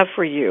I have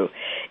for you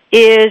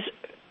is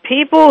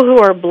people who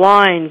are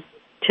blind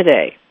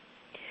today,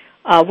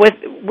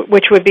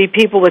 which would be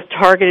people with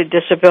targeted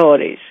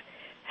disabilities,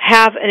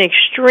 have an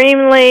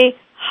extremely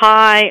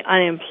high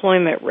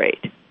unemployment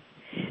rate.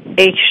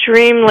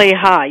 Extremely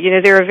high. You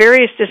know, there are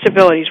various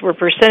disabilities where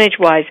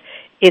percentage-wise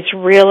it's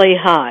really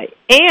high.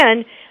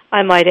 And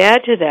I might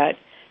add to that,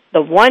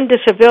 the one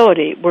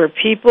disability where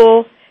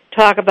people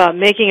talk about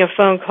making a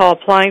phone call,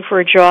 applying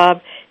for a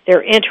job,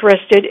 they're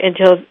interested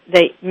until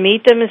they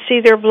meet them and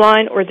see they're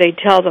blind, or they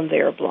tell them they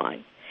are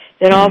blind.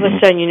 Then all of a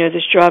sudden, you know,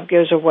 this job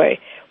goes away.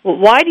 Well,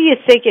 why do you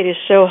think it is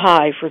so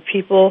high for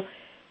people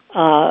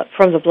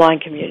from the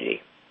blind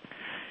community?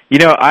 You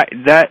know,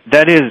 that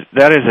is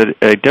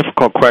a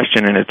difficult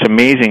question, and it's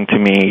amazing to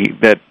me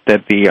that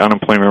the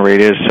unemployment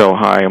rate is so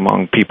high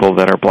among people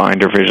that are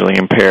blind or visually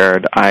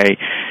impaired. I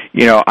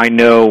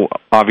know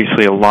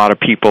obviously a lot of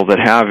people that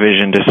have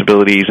vision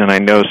disabilities, and I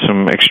know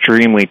some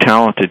extremely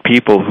talented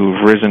people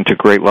who've risen to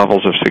great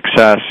levels of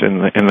success in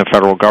the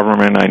federal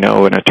government. I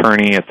know an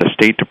attorney at the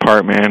State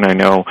Department. I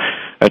know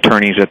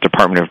attorneys at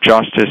Department of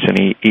Justice and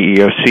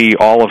EEOC,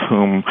 all of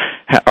whom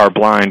are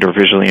blind or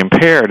visually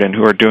impaired and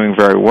who are doing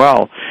very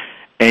well.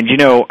 And, you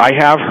know, I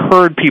have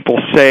heard people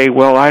say,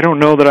 well, I don't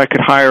know that I could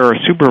hire a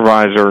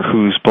supervisor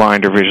who's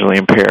blind or visually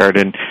impaired.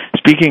 And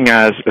speaking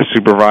as a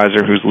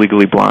supervisor who's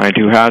legally blind,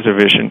 who has a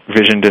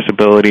vision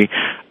disability,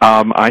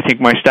 I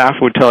think my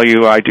staff would tell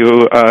you I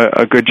do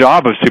a good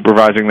job of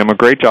supervising them, a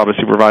great job of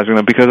supervising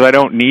them, because I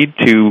don't need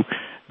to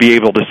be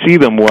able to see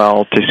them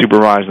well to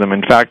supervise them.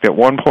 In fact, at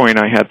one point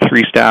I had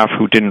 3 staff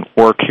who didn't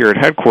work here at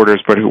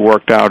headquarters but who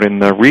worked out in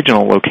the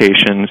regional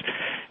locations.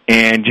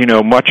 And, you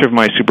know, much of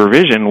my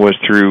supervision was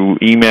through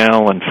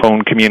email and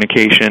phone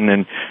communication,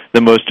 and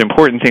the most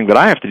important thing that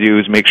I have to do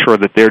is make sure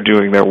that they're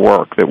doing their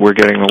work, that we're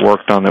getting the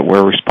work done that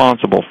we're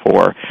responsible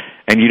for.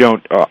 And you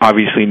don't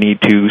obviously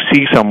need to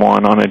see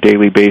someone on a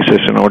daily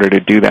basis in order to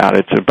do that.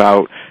 It's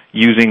about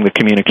using the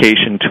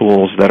communication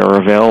tools that are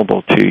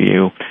available to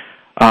you.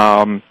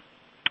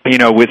 You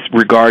know, with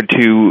regard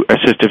to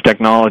assistive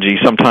technology,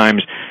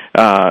 sometimes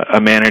a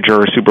manager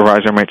or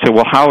supervisor might say,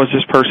 well, how is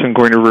this person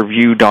going to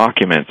review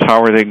documents?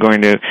 How are they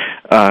going to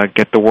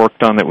get the work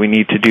done that we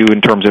need to do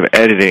in terms of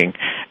editing?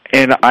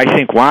 And I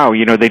think, wow,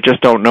 you know, they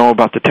just don't know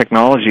about the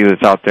technology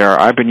that's out there.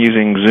 I've been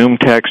using Zoom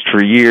Text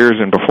for years,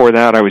 and before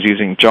that I was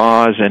using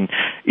JAWS, and,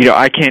 you know,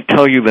 I can't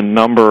tell you the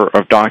number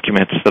of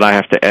documents that I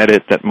have to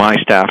edit that my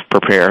staff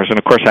prepares. And,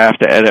 of course, I have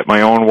to edit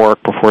my own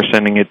work before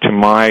sending it to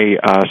my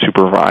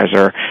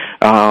supervisor.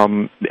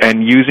 And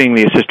using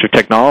the assistive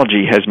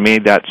technology has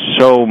made that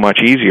so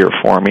much easier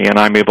for me, and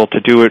I'm able to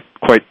do it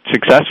quite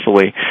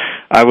successfully.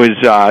 I was,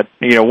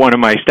 you know, one of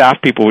my staff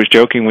people was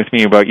joking with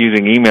me about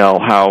using email,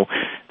 how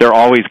they're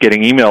always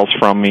getting emails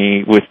from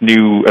me with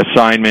new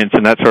assignments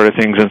and that sort of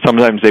things, and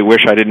sometimes they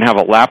wish I didn't have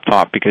a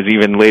laptop because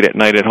even late at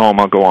night at home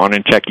I'll go on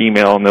and check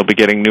email and they'll be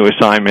getting new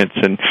assignments.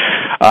 And,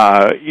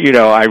 you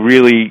know, I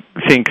really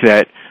think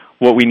that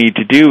what we need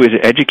to do is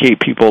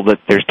educate people that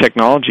there's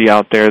technology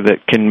out there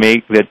that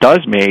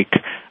does make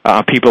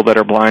people that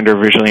are blind or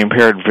visually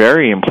impaired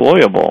very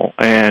employable,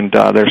 and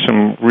there's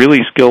some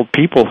really skilled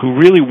people who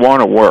really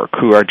want to work,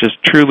 who are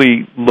just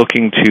truly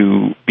looking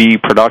to be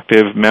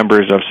productive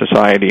members of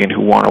society and who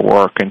want to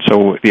work, and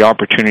so the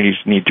opportunities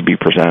need to be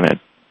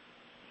presented.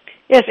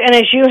 Yes, and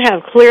as you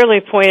have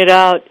clearly pointed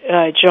out,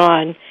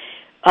 John,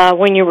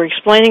 when you were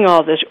explaining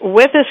all this,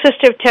 with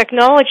assistive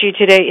technology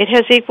today, it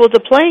has equaled the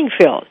playing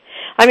field.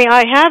 I mean,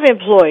 I have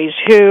employees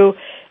who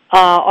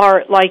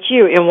are like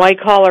you in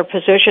white-collar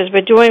positions,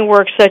 but doing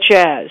work such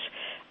as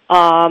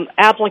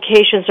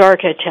applications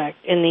architect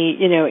in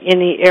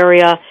the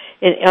area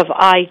of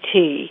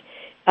IT,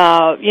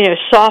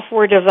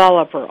 software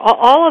developer,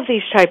 all of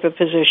these type of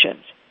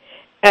positions.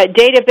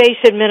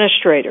 database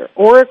administrator,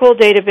 Oracle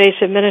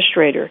database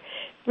administrator.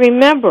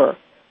 Remember,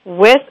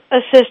 with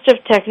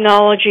assistive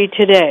technology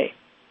today,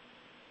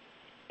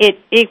 it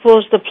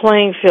equals the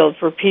playing field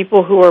for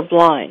people who are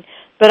blind.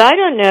 But I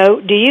don't know,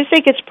 do you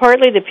think it's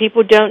partly that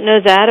people don't know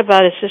that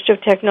about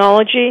assistive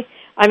technology?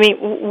 I mean,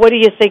 what do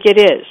you think it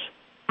is?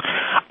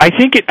 I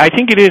think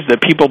it is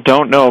that people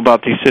don't know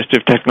about the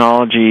assistive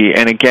technology,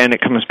 and again,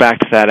 it comes back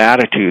to that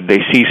attitude. They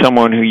see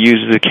someone who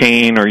uses a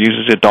cane or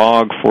uses a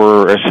dog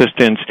for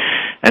assistance,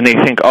 and they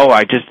think, oh,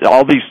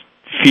 all these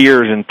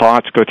fears and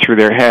thoughts go through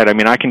their head. I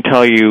mean, I can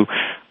tell you,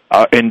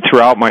 and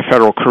throughout my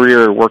federal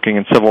career working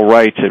in civil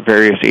rights at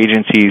various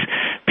agencies,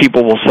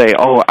 people will say,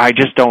 oh, I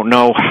just don't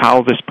know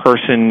how this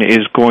person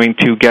is going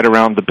to get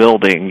around the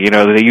building.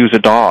 They use a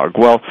dog.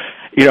 Well,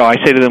 I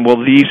say to them, well,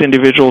 these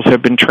individuals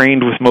have been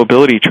trained with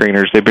mobility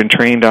trainers. They've been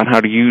trained on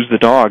how to use the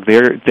dog.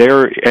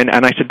 And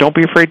I said, don't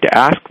be afraid to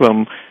ask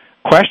them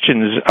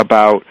questions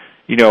about,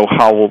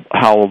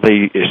 how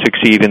they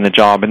succeed in the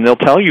job, and they'll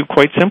tell you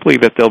quite simply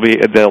that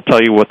they'll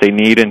tell you what they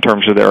need in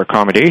terms of their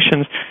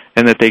accommodations,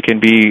 and that they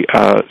can be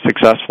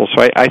successful.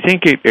 So I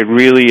think it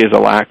really is a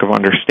lack of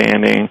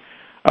understanding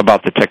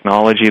about the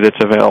technology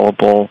that's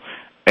available,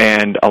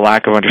 and a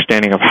lack of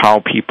understanding of how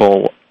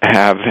people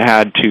have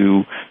had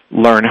to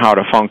learn how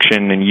to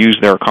function and use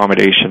their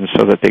accommodations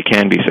so that they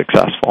can be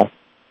successful.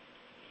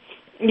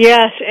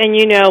 Yes, and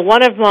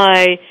one of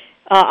my,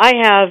 I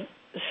have,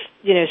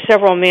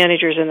 several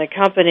managers in the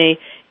company,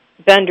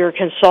 Bender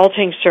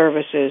Consulting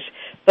Services,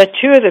 but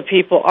two of the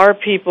people are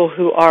people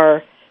who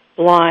are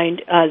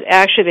blind.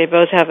 Actually, they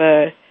both have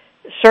a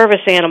service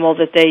animal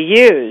that they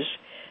use,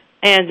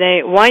 and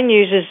one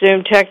uses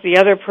Zoom Tech, the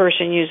other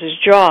person uses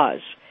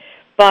JAWS.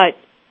 But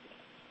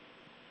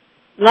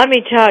let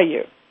me tell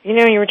you,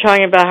 you were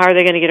talking about how are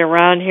they going to get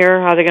around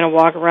here, how they're going to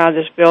walk around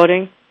this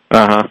building?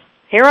 Uh-huh.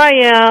 Here I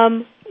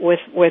am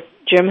with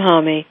Jim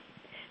Homey,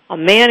 a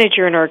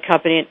manager in our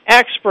company, an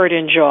expert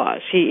in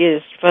JAWS. He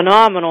is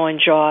phenomenal in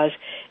JAWS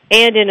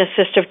and in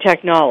assistive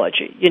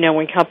technology,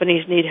 when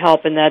companies need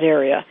help in that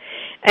area.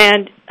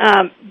 And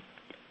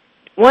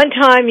one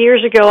time,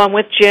 years ago, I'm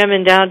with Jim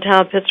in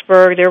downtown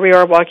Pittsburgh. There we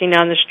are walking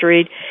down the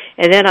street,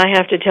 and then I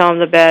have to tell him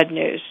the bad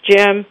news.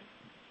 Jim,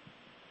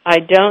 I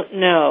don't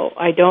know.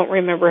 I don't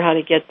remember how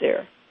to get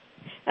there.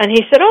 And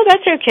he said, oh,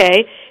 that's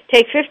okay.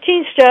 Take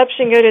 15 steps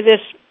and go to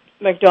this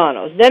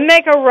McDonald's. Then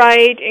make a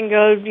right and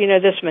go,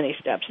 this many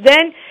steps.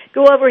 Then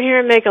go over here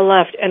and make a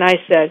left. And I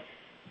said,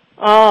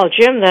 oh,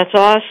 Jim, that's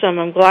awesome.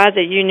 I'm glad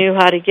that you knew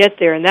how to get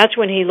there. And that's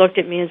when he looked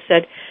at me and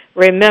said,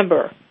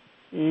 remember,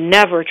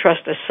 never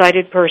trust a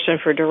sighted person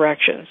for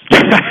directions.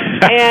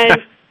 And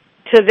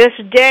to this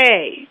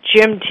day,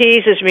 Jim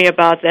teases me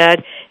about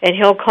that, and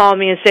he'll call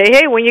me and say,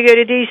 hey, when you go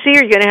to D.C.,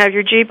 are you going to have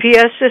your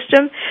GPS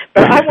system?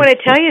 But I want to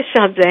tell you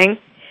something.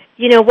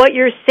 What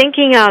you're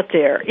thinking out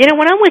there.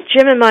 When I'm with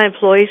Jim and my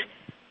employees,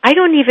 I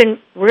don't even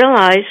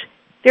realize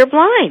they're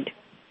blind.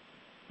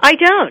 I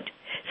don't.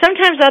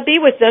 Sometimes I'll be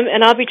with them,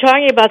 and I'll be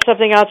talking about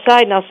something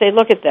outside, and I'll say,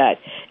 look at that.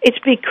 It's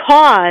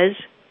because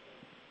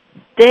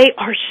they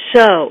are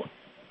so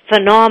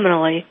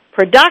phenomenally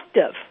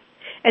productive.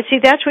 And see,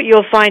 that's what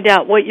you'll find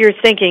out. What you're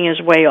thinking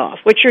is way off.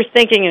 What you're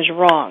thinking is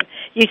wrong.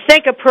 You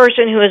think a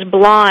person who is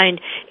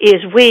blind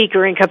is weak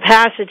or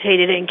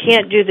incapacitated and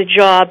can't do the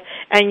job,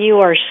 and you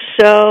are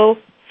so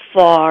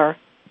far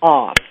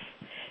off.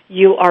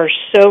 You are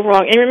so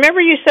wrong. And remember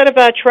you said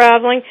about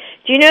traveling?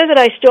 Do you know that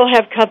I still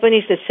have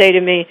companies that say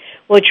to me,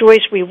 well,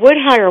 Joyce, we would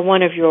hire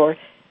one of your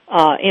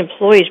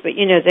employees, but,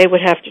 they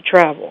would have to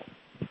travel.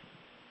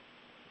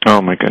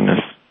 Oh, my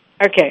goodness.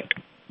 Okay.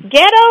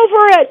 Get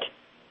over it.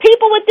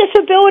 People with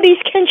disabilities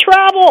can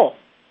travel.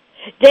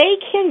 They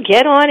can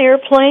get on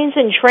airplanes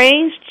and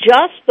trains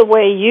just the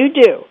way you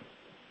do.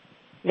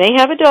 They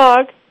have a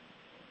dog,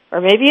 or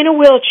maybe in a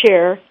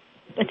wheelchair,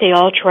 but they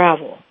all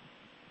travel.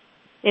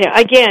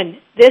 Again,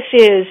 this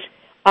is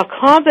a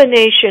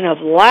combination of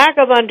lack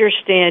of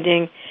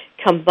understanding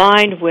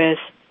combined with,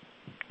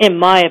 in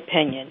my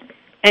opinion,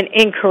 an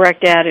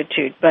incorrect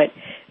attitude. But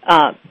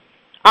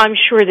I'm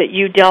sure that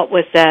you dealt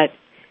with that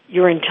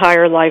your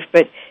entire life.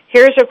 But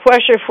here's a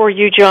question for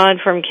you, John,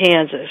 from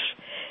Kansas,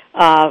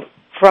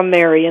 from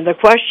Mary. And the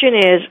question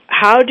is,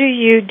 how do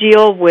you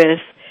deal with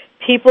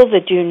people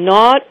that do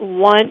not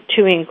want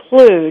to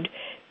include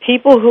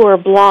people who are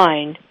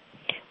blind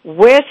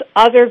with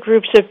other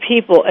groups of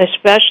people,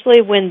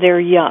 especially when they're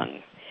young?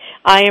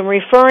 I am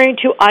referring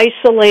to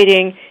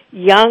isolating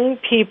young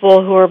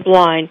people who are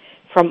blind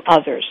from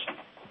others.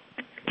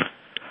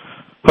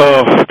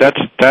 Oh,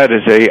 that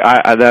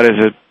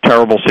is a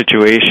terrible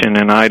situation,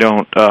 and I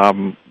don't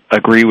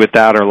agree with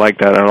that or like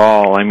that at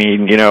all. I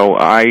mean,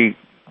 I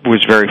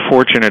was very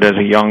fortunate as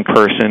a young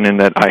person in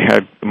that I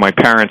had my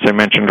parents, I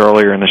mentioned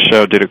earlier in the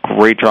show, did a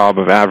great job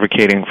of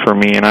advocating for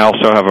me, and I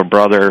also have a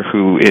brother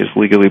who is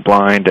legally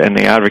blind, and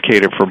they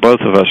advocated for both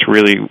of us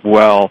really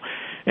well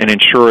and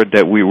ensured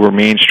that we were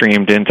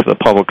mainstreamed into the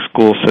public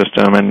school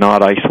system and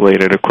not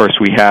isolated. Of course,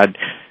 we had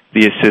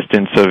the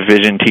assistance of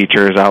vision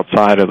teachers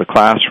outside of the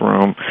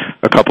classroom,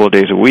 a couple of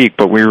days a week,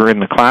 but we were in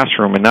the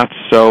classroom, and that's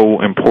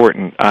so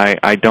important.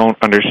 I don't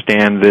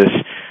understand this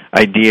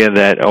idea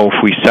that, if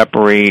we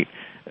separate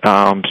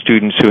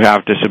students who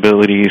have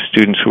disabilities,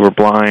 students who are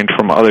blind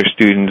from other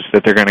students,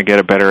 that they're going to get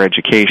a better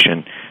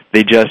education.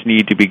 They just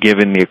need to be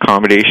given the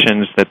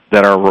accommodations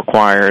that are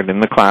required in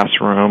the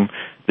classroom.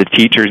 The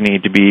teachers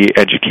need to be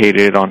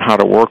educated on how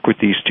to work with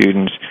these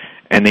students,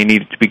 and they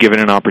need to be given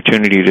an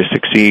opportunity to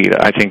succeed.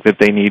 I think that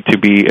they need to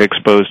be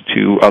exposed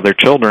to other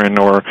children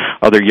or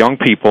other young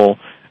people,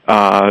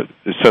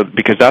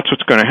 because that's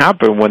what's going to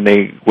happen when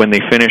they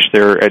finish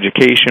their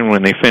education,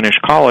 when they finish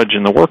college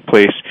in the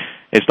workplace.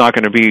 It's not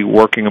going to be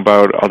working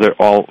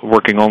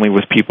only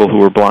with people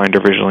who are blind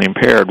or visually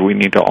impaired. We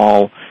need to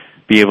all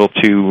be able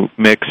to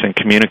mix and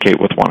communicate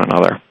with one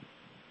another.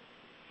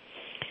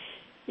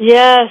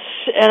 Yes,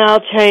 and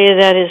I'll tell you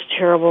that is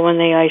terrible when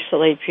they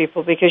isolate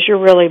people, because you're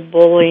really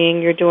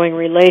bullying, you're doing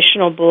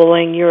relational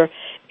bullying, you're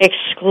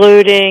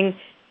excluding.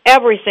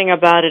 Everything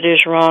about it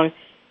is wrong.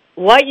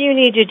 What you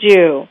need to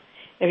do,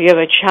 if you have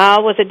a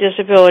child with a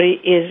disability,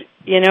 is,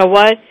 you know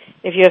what?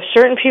 If you have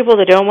certain people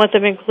that don't want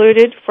them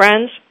included,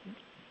 friends,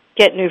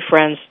 get new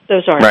friends.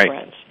 Those aren't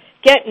friends.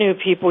 Get new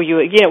people.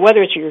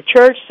 Whether it's your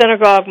church,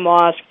 synagogue,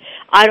 mosque,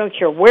 I don't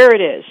care where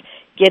it is.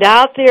 Get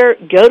out there,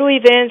 go to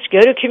events, go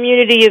to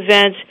community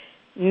events,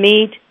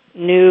 meet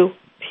new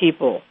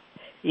people.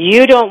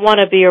 You don't want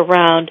to be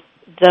around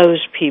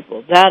those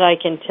people. That I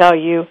can tell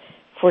you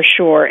for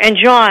sure. And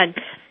John,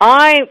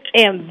 I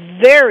am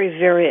very,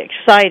 very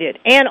excited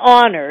and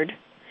honored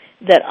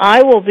that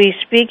I will be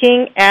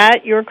speaking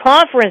at your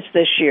conference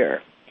this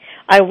year.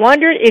 I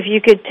wondered if you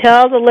could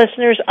tell the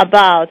listeners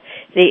about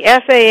the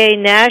FAA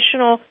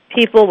National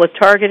People with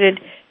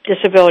Targeted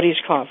Disabilities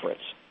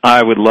Conference.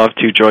 I would love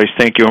to, Joyce.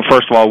 Thank you. And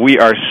first of all, we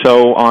are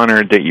so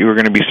honored that you are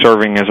going to be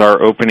serving as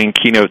our opening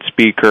keynote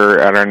speaker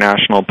at our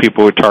National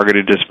People with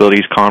Targeted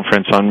Disabilities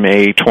Conference on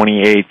May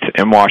 28th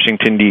in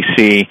Washington,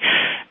 D.C.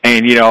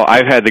 And,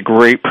 I've had the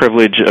great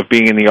privilege of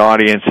being in the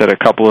audience at a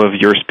couple of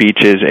your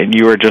speeches, and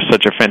you are just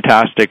such a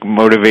fantastic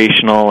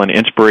motivational and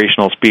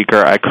inspirational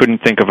speaker. I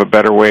couldn't think of a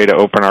better way to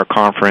open our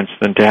conference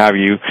than to have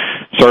you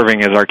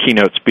serving as our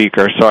keynote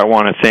speaker. So I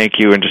want to thank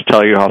you and just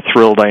tell you how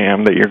thrilled I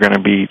am that you're going to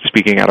be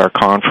speaking at our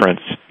conference.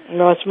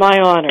 No, it's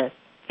my honor.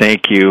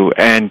 Thank you.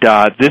 And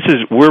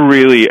we're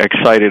really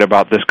excited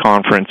about this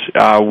conference.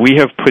 We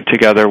have put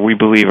together, we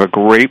believe, a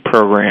great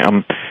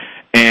program.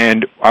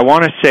 And I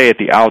want to say at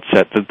the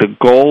outset that the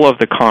goal of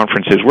the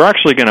conference is we're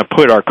actually going to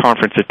put our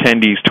conference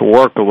attendees to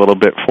work a little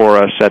bit for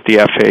us at the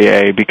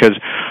FAA, because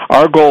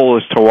our goal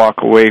is to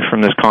walk away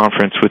from this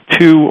conference with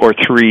 2 or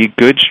 3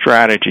 good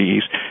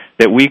strategies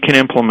that we can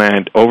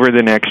implement over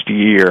the next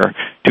year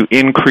to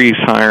increase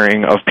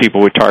hiring of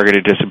people with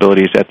targeted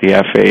disabilities at the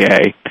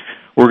FAA.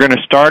 We're going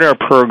to start our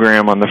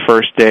program on the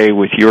first day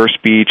with your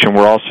speech, and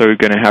we're also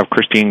going to have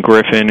Christine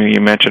Griffin, who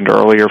you mentioned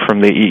earlier from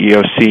the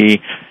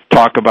EEOC,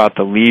 talk about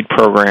the LEAD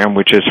program,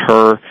 which is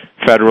her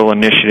federal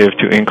initiative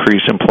to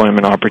increase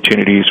employment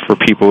opportunities for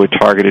people with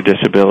targeted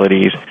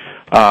disabilities.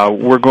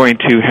 We're going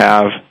to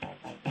have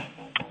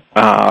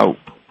a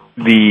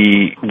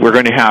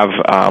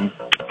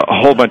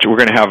whole bunch. We're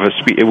going to have a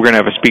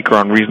speaker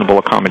on reasonable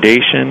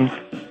accommodation.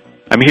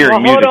 I'm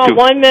hearing music. Hold on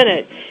 1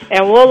 minute,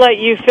 and we'll let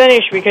you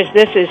finish, because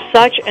this is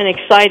such an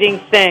exciting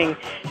thing.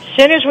 As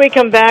soon as we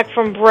come back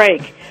from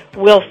break,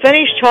 we'll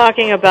finish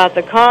talking about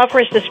the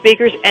conference, the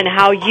speakers, and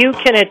how you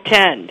can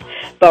attend.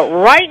 But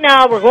right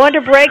now, we're going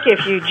to break.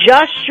 If you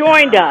just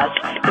joined us,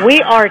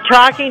 we are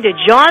talking to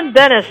John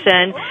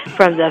Benison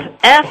from the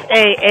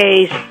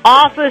FAA's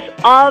Office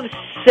of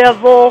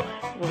Civil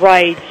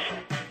Rights,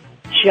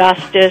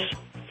 Justice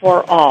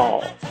for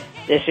All.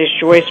 This is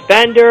Joyce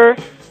Bender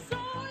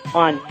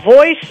on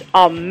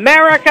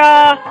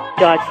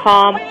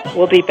VoiceAmerica.com.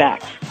 We'll be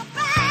back.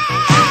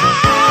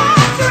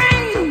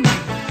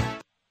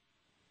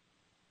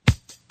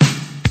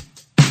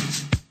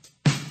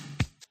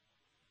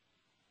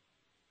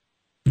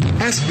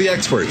 Ask the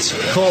experts.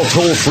 Call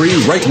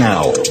toll-free right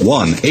now,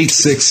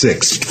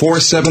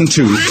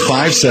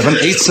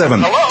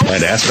 1-866-472-5787.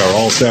 And ask our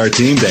All-Star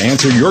team to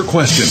answer your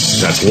question.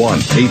 That's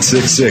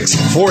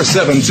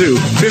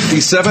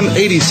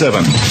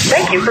 1-866-472-5787.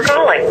 Thank you for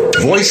calling.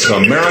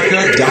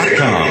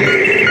 VoiceAmerica.com.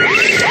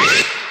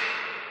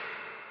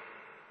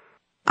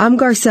 I'm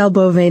Garcelle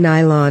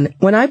Beauvais-Nylon.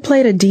 When I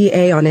played a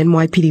DA on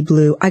NYPD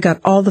Blue, I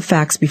got all the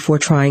facts before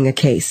trying a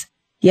case.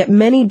 Yet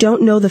many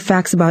don't know the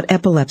facts about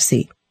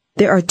epilepsy.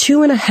 There are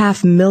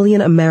 2.5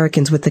 million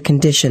Americans with the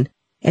condition,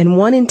 and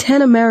 1 in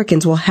 10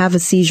 Americans will have a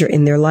seizure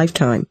in their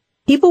lifetime.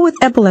 People with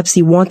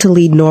epilepsy want to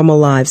lead normal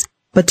lives,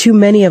 but too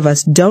many of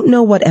us don't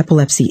know what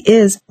epilepsy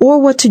is or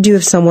what to do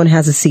if someone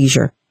has a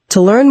seizure. To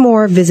learn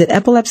more, visit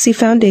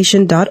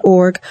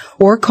epilepsyfoundation.org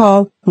or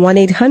call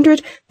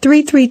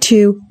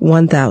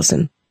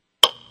 1-800-332-1000.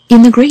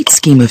 In the great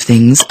scheme of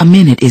things, a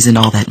minute isn't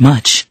all that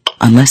much,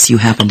 unless you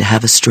happen to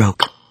have a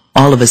stroke.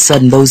 All of a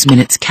sudden, those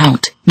minutes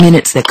count.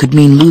 Minutes that could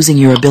mean losing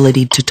your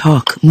ability to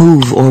talk,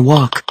 move, or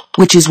walk.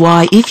 Which is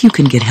why, if you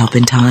can get help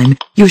in time,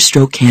 your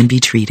stroke can be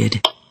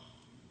treated.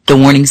 The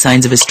warning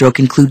signs of a stroke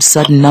include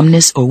sudden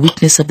numbness or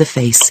weakness of the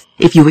face.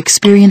 If you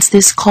experience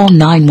this, call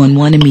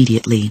 911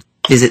 immediately.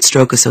 Visit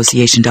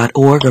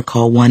strokeassociation.org or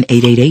call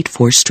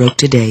 1-888-4-STROKE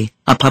today.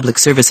 A public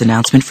service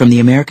announcement from the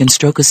American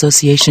Stroke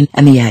Association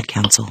and the Ad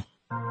Council.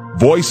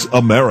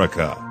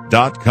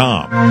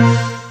 VoiceAmerica.com.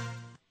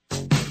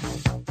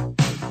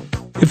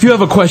 If you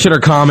have a question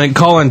or comment,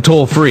 call in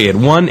toll-free at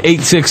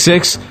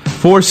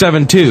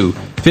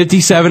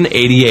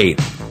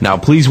 1-866-472-5788. Now,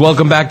 please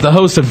welcome back the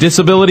host of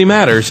Disability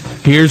Matters.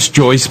 Here's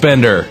Joyce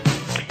Bender.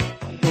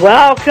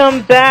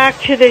 Welcome back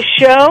to the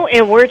show,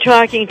 and we're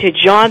talking to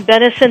John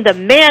Benison, the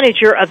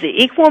manager of the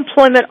Equal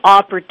Employment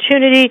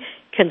Opportunity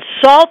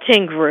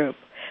Consulting Group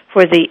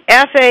for the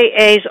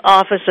FAA's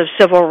Office of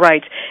Civil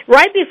Rights.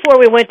 Right before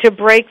we went to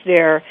break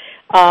there,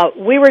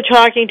 we were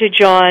talking to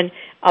John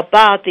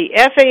about the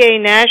FAA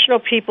National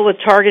People with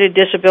Targeted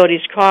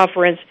Disabilities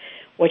Conference,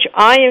 which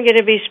I am going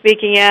to be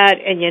speaking at,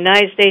 and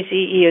United States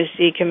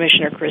EEOC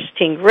Commissioner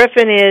Christine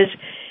Griffin is.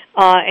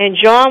 And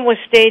John was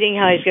stating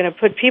how he's going to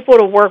put people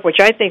to work, which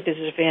I think this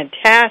is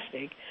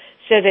fantastic,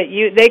 so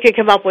that they could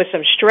come up with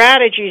some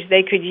strategies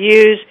they could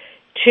use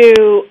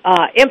to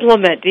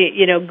implement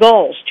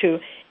goals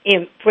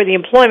for the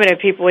employment of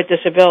people with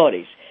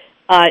disabilities.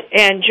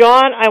 And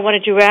John, I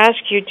wanted to ask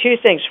you two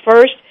things.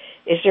 First,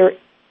 is there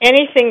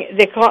anything?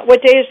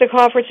 What day is the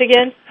conference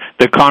again?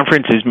 The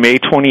conference is May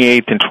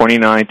 28th and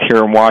 29th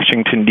here in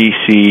Washington,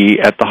 D.C.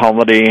 at the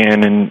Holiday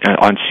Inn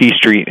on C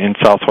Street in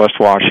Southwest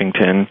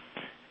Washington.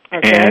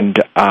 Okay. And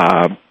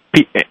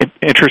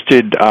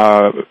interested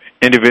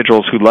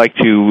individuals who'd like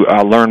to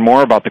learn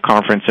more about the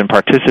conference and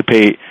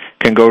participate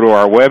can go to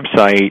our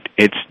website.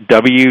 It's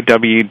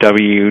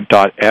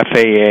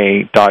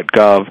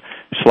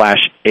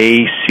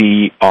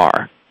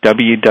www.faa.gov/ACR.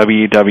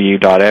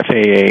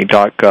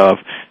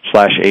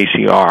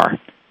 www.faa.gov/ACR.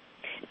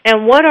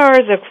 And what are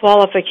the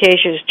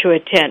qualifications to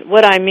attend?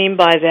 What I mean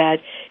by that,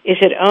 is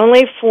it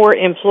only for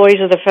employees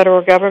of the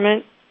federal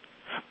government?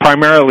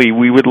 Primarily,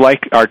 we would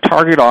like our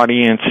target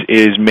audience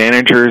is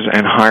managers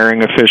and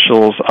hiring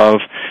officials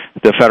of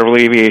the Federal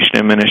Aviation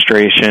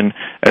Administration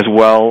as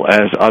well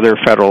as other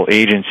federal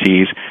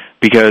agencies,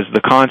 because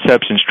the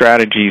concepts and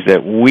strategies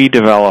that we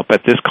develop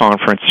at this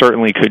conference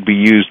certainly could be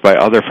used by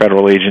other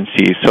federal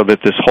agencies, so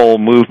that this whole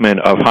movement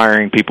of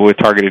hiring people with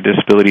targeted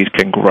disabilities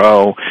can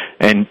grow,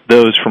 and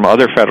those from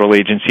other federal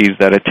agencies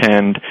that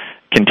attend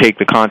can take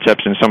the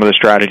concepts and some of the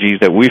strategies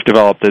that we've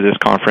developed at this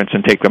conference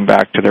and take them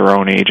back to their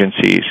own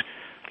agencies.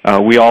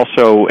 We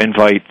also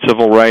invite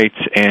civil rights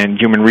and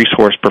human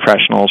resource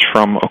professionals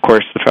from, of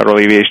course, the Federal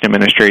Aviation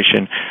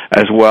Administration,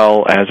 as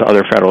well as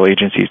other federal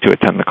agencies to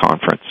attend the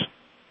conference.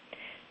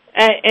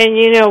 And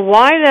you know,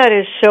 why that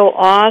is so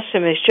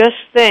awesome is, just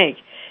think,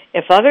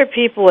 if other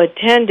people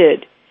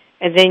attended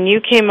and then you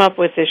came up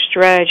with this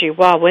strategy,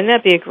 wow, wouldn't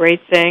that be a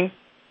great thing?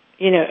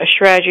 You know, a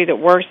strategy that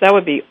works, that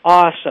would be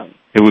awesome.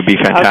 It would be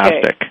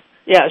fantastic. Okay.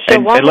 Yeah, so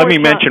and let me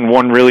mention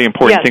one really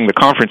important thing. The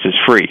conference is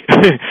free.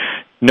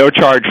 No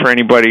charge for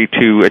anybody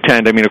to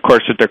attend. I mean, of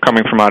course, if they're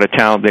coming from out of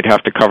town, they'd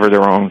have to cover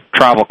their own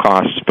travel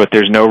costs, but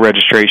there's no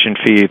registration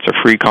fee. It's a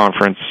free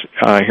conference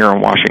here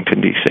in Washington,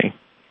 D.C.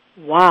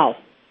 Wow.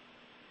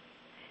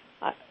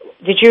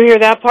 Did you hear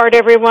that part,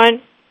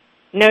 everyone?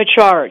 No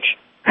charge.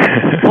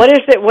 What is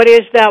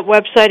that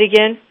website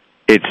again?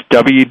 It's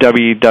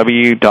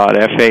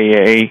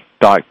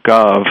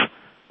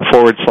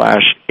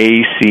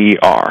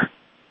www.faa.gov/ACR.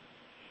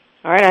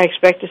 All right, I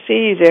expect to see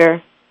you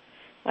there.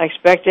 I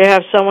expect to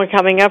have someone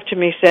coming up to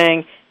me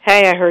saying,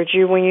 hey, I heard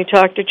you when you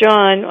talked to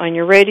John on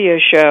your radio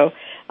show.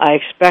 I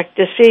expect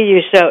to see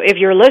you. So if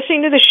you're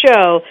listening to the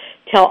show,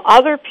 tell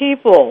other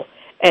people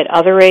at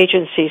other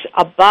agencies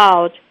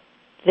about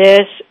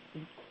this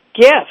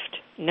gift,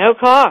 no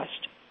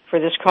cost, for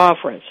this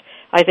conference.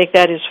 I think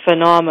that is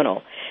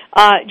phenomenal.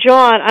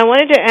 John, I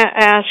wanted to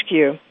ask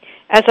you,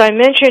 as I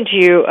mentioned to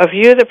you, a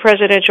few of the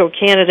presidential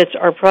candidates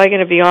are probably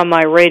going to be on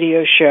my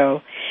radio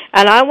show,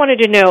 and I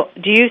wanted to know,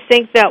 do you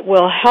think that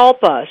will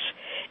help us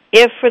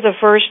if for the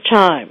first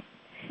time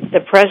the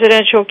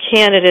presidential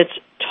candidates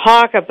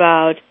talk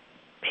about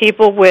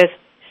people with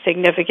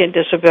significant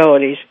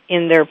disabilities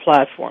in their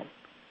platform?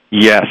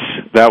 Yes,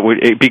 that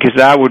would, because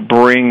that would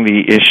bring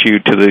the issue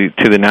to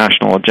the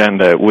national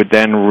agenda. It would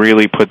then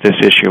really put this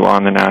issue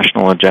on the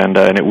national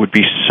agenda, and it would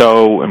be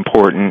so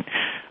important.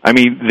 I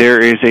mean, there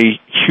is a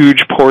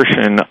huge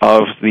portion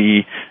of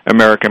the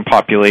American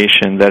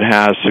population that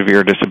has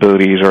severe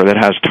disabilities or that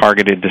has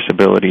targeted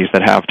disabilities,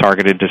 that have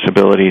targeted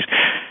disabilities.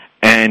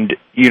 And,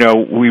 you know,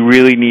 we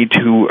really need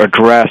to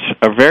address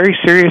a very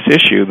serious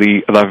issue,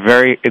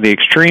 the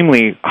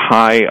extremely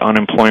high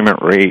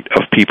unemployment rate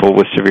of people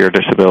with severe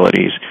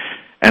disabilities.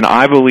 And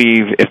I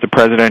believe if the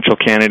presidential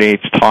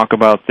candidates talk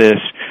about this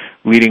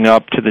leading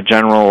up to the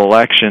general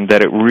election,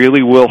 that it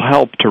really will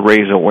help to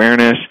raise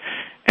awareness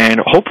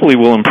and hopefully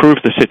will improve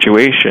the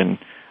situation.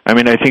 I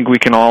mean, I think we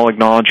can all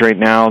acknowledge right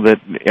now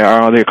that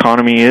the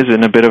economy is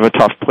in a bit of a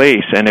tough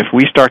place, and if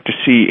we start to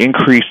see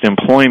increased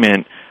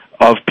employment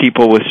of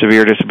people with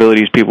severe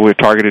disabilities, people with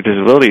targeted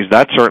disabilities,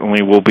 that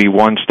certainly will be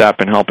one step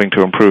in helping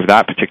to improve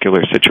that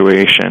particular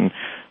situation.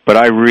 But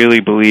I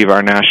really believe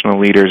our national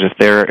leaders, if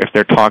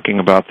they're talking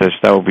about this,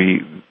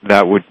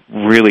 that would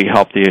really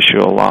help the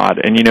issue a lot.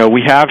 And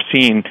we have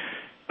seen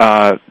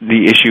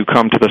the issue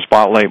come to the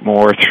spotlight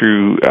more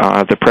through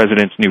the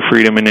President's New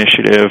Freedom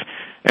Initiative,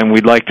 and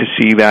we'd like to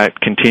see that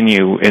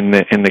continue in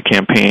the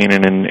campaign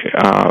and in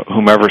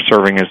whomever's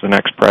serving as the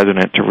next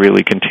president to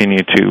really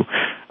continue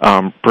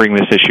to bring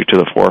this issue to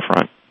the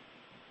forefront.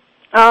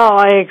 Oh,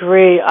 I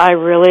agree. I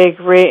really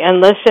agree.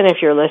 And listen, if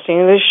you're listening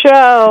to the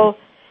show,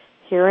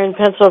 here in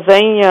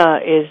Pennsylvania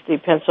is the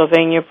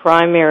Pennsylvania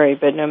primary,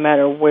 but no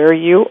matter where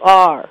you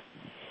are,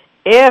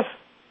 if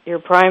your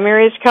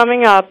primary is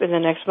coming up in the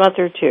next month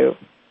or two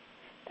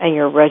and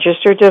you're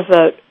registered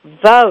to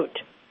vote.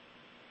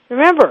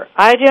 Remember,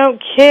 I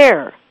don't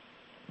care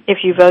if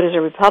you vote as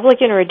a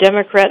Republican or a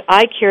Democrat.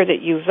 I care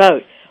that you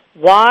vote.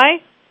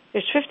 Why?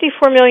 There's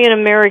 54 million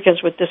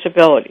Americans with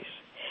disabilities.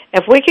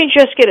 If we can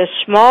just get a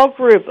small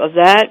group of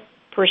that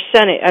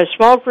percentage, a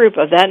small group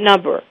of that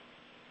number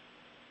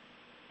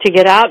to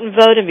get out and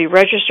vote and be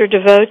registered to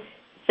vote,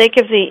 think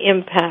of the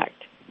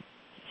impact.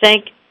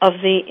 Think of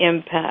the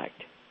impact.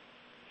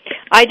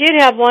 I did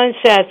have one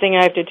sad thing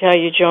I have to tell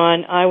you,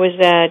 John. I was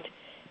at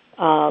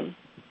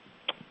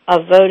a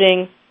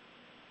voting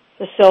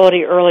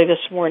facility early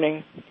this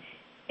morning,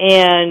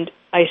 and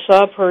I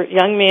saw a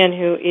young man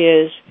who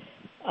is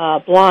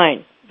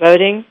blind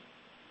voting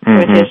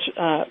with his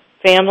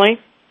family,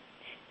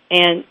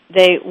 and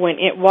they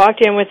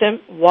walked in with him,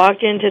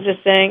 walked into the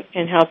thing,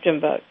 and helped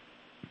him vote.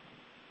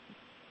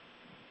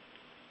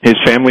 His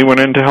family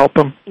went in to help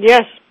him?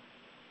 Yes.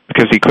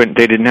 Because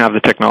they didn't have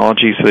the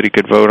technology so that he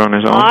could vote on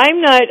his own?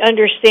 I'm not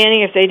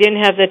understanding if they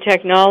didn't have the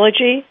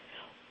technology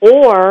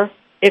or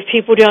if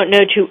people don't know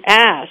to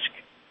ask,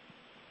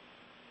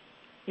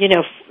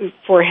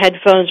 for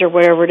headphones or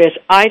whatever it is.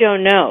 I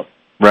don't know.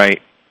 Right.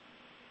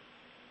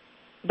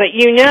 But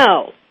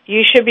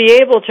you should be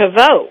able to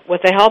vote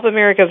with the Help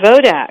America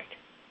Vote Act.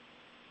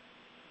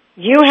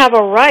 You have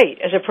a right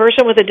as a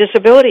person with a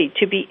disability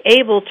to be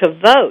able to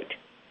vote.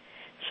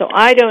 So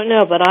I don't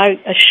know, but I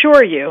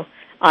assure you,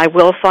 I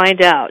will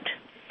find out.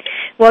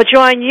 Well,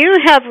 John, you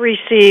have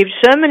received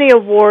so many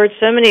awards,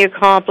 so many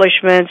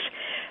accomplishments,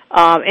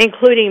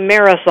 including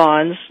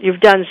marathons. You've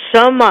done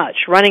so much,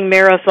 running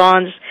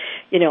marathons,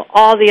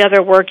 all the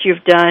other work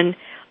you've done.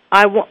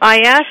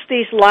 I asked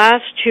these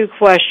last two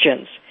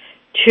questions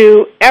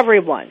to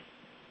everyone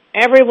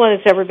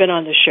that's ever been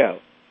on the show.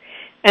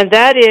 And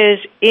that is,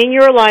 in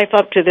your life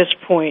up to this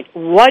point,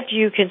 what do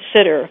you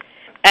consider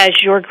as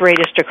your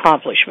greatest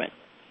accomplishment?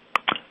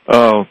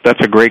 Oh,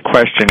 that's a great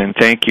question, and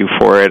thank you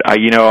for it. I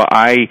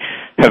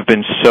have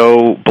been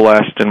so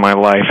blessed in my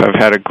life. I've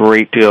had a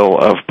great deal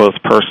of both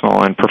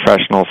personal and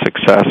professional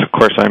success. Of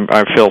course,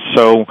 I feel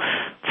so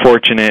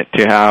fortunate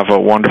to have a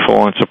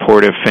wonderful and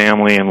supportive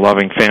family and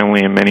loving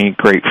family and many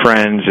great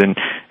friends. And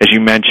as you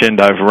mentioned,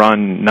 I've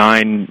run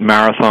 9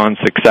 marathons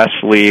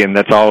successfully, and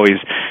that's always,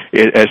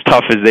 as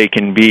tough as they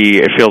can be,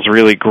 it feels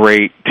really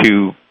great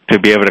to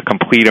be able to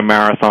complete a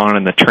marathon,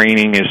 and the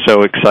training is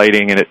so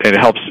exciting, and it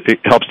helps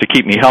to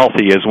keep me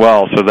healthy as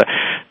well. So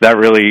that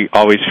really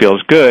always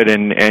feels good.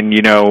 And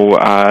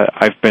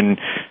I've been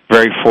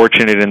very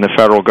fortunate in the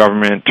federal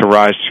government to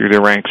rise through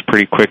the ranks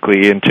pretty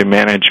quickly into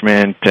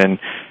management, and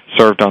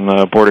served on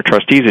the Board of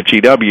Trustees at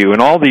GW,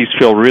 and all these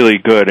feel really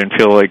good and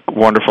feel like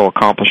wonderful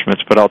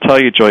accomplishments. But I'll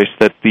tell you, Joyce,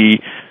 that the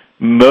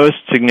most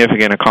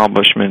significant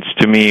accomplishments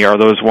to me are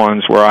those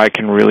ones where I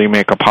can really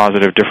make a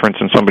positive difference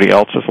in somebody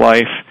else's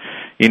life.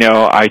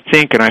 I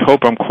think, and I hope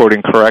I'm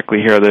quoting correctly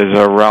here, there's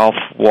a Ralph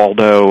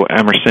Waldo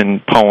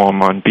Emerson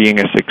poem on being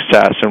a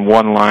success, and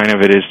one line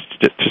of it is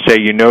to say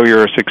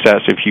you're a success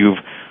if you've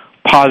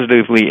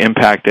positively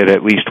impacted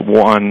at least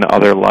one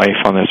other life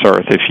on this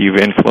earth, if you've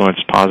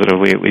influenced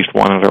positively at least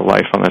one other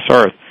life on this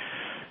earth.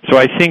 So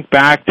I think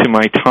back to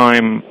my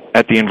time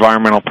at the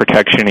Environmental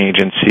Protection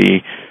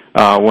Agency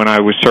when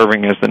I was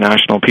serving as the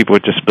National People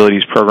with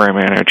Disabilities Program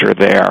Manager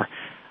there.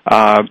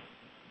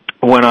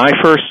 When I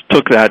first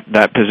took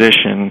that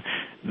position,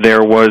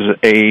 there was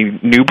a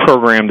new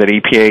program that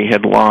EPA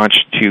had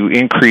launched to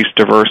increase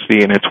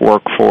diversity in its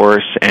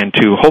workforce and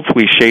to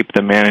hopefully shape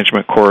the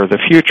management corps of the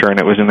future.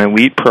 And it was an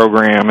elite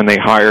program, and they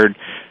hired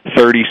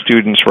 30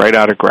 students right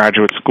out of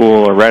graduate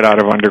school or right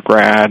out of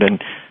undergrad,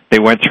 and they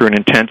went through an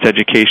intense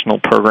educational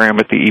program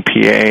at the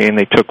EPA, and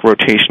they took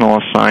rotational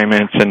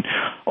assignments, and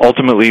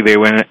ultimately they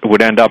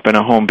would end up in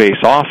a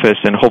home-based office,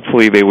 and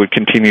hopefully they would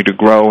continue to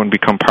grow and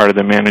become part of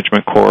the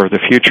management corps of the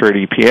future at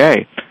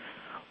EPA.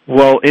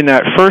 Well, in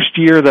that first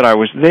year that I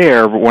was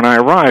there, when I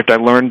arrived, I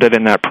learned that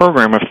in that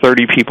program of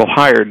 30 people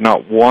hired,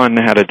 not one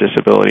had a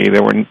disability.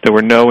 There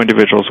were no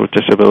individuals with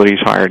disabilities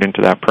hired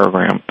into that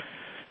program.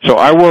 So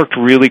I worked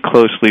really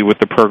closely with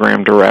the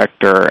program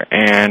director,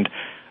 and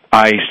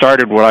I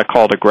started what I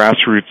called a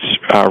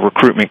grassroots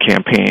recruitment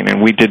campaign,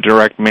 and we did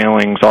direct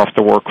mailings off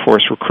the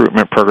Workforce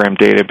Recruitment Program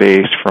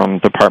database from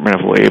Department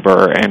of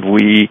Labor, and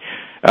we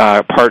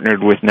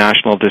partnered with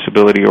national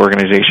disability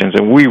organizations,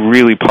 and we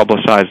really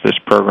publicized this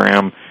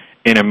program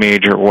in a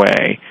major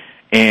way.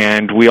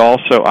 And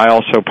I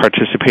also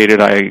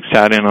participated. I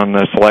sat in on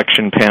the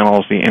selection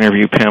panels, the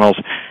interview panels,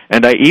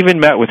 and I even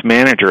met with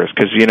managers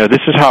because,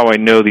 this is how I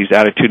know these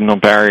attitudinal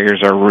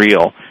barriers are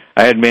real.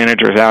 I had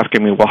managers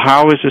asking me, well,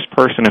 how is this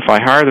person, if I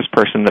hire this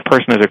person, the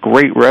person has a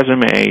great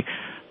resume,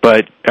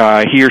 but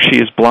he or she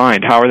is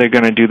blind. How are they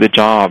going to do the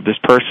job? This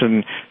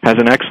person has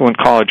an excellent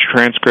college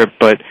transcript,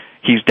 but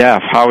he's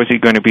deaf. How is he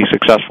going to be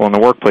successful in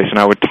the workplace? And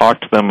I would talk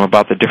to them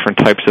about the different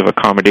types of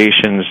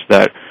accommodations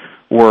that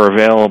were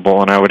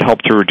available, and I would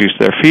help to reduce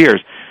their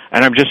fears.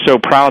 And I'm just so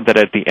proud that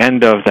at the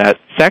end of that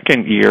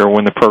second year,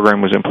 when the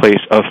program was in place,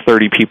 of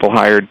 30 people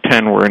hired,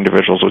 10 were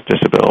individuals with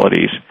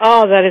disabilities.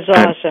 Oh, that is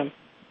awesome.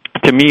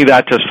 And to me,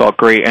 that just felt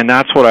great, and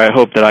that's what I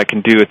hope that I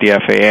can do at the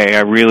FAA.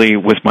 I really,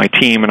 with my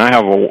team, and I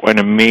have an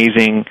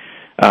amazing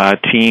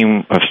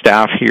team of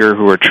staff here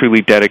who are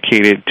truly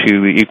dedicated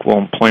to the Equal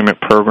Employment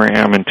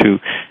Program and to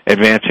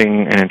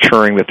advancing and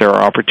ensuring that there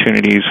are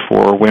opportunities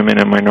for women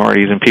and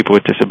minorities and people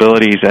with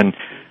disabilities. And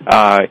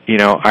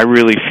I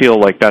really feel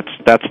like that's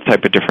the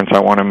type of difference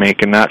I want to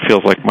make, and that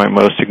feels like my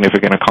most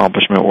significant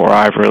accomplishment, where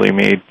I've really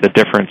made the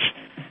difference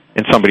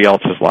in somebody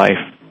else's life.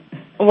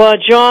 Well,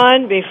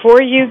 John,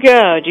 before you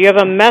go, do you have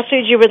a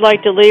message you would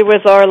like to leave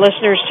with our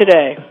listeners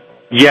today?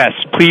 Yes,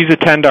 please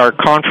attend our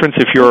conference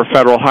if you're a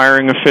federal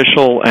hiring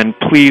official, and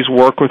please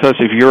work with us.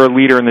 If you're a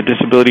leader in the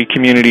disability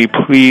community,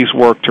 please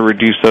work to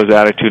reduce those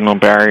attitudinal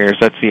barriers.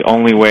 That's the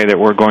only way that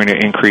we're going to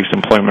increase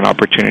employment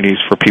opportunities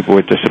for people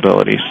with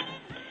disabilities.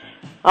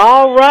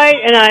 All right,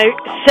 and I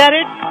said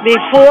it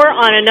before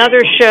on another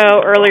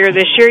show earlier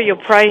this year. You'll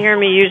probably hear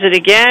me use it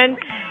again,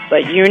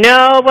 but you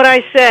know what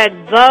I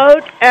said.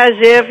 Vote as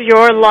if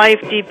your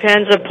life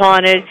depends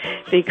upon it,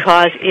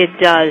 because it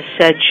does,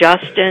 said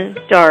Justin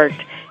Dart.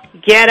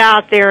 Get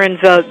out there and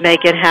vote.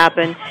 Make it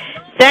happen.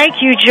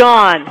 Thank you,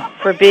 John,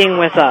 for being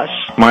with us.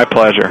 My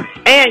pleasure.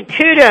 And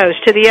kudos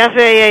to the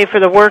FAA for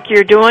the work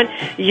you're doing.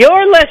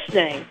 You're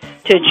listening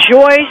to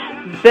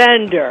Joyce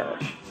Bender.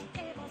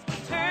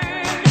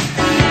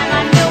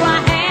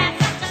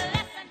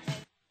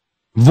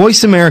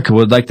 Voice America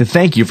would like to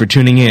thank you for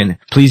tuning in.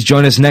 Please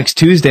join us next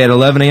Tuesday at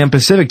 11 a.m.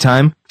 Pacific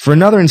Time for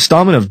another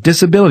installment of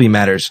Disability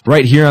Matters,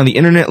 right here on the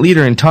Internet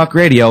leader in talk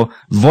radio,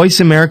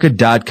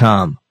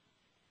 voiceamerica.com.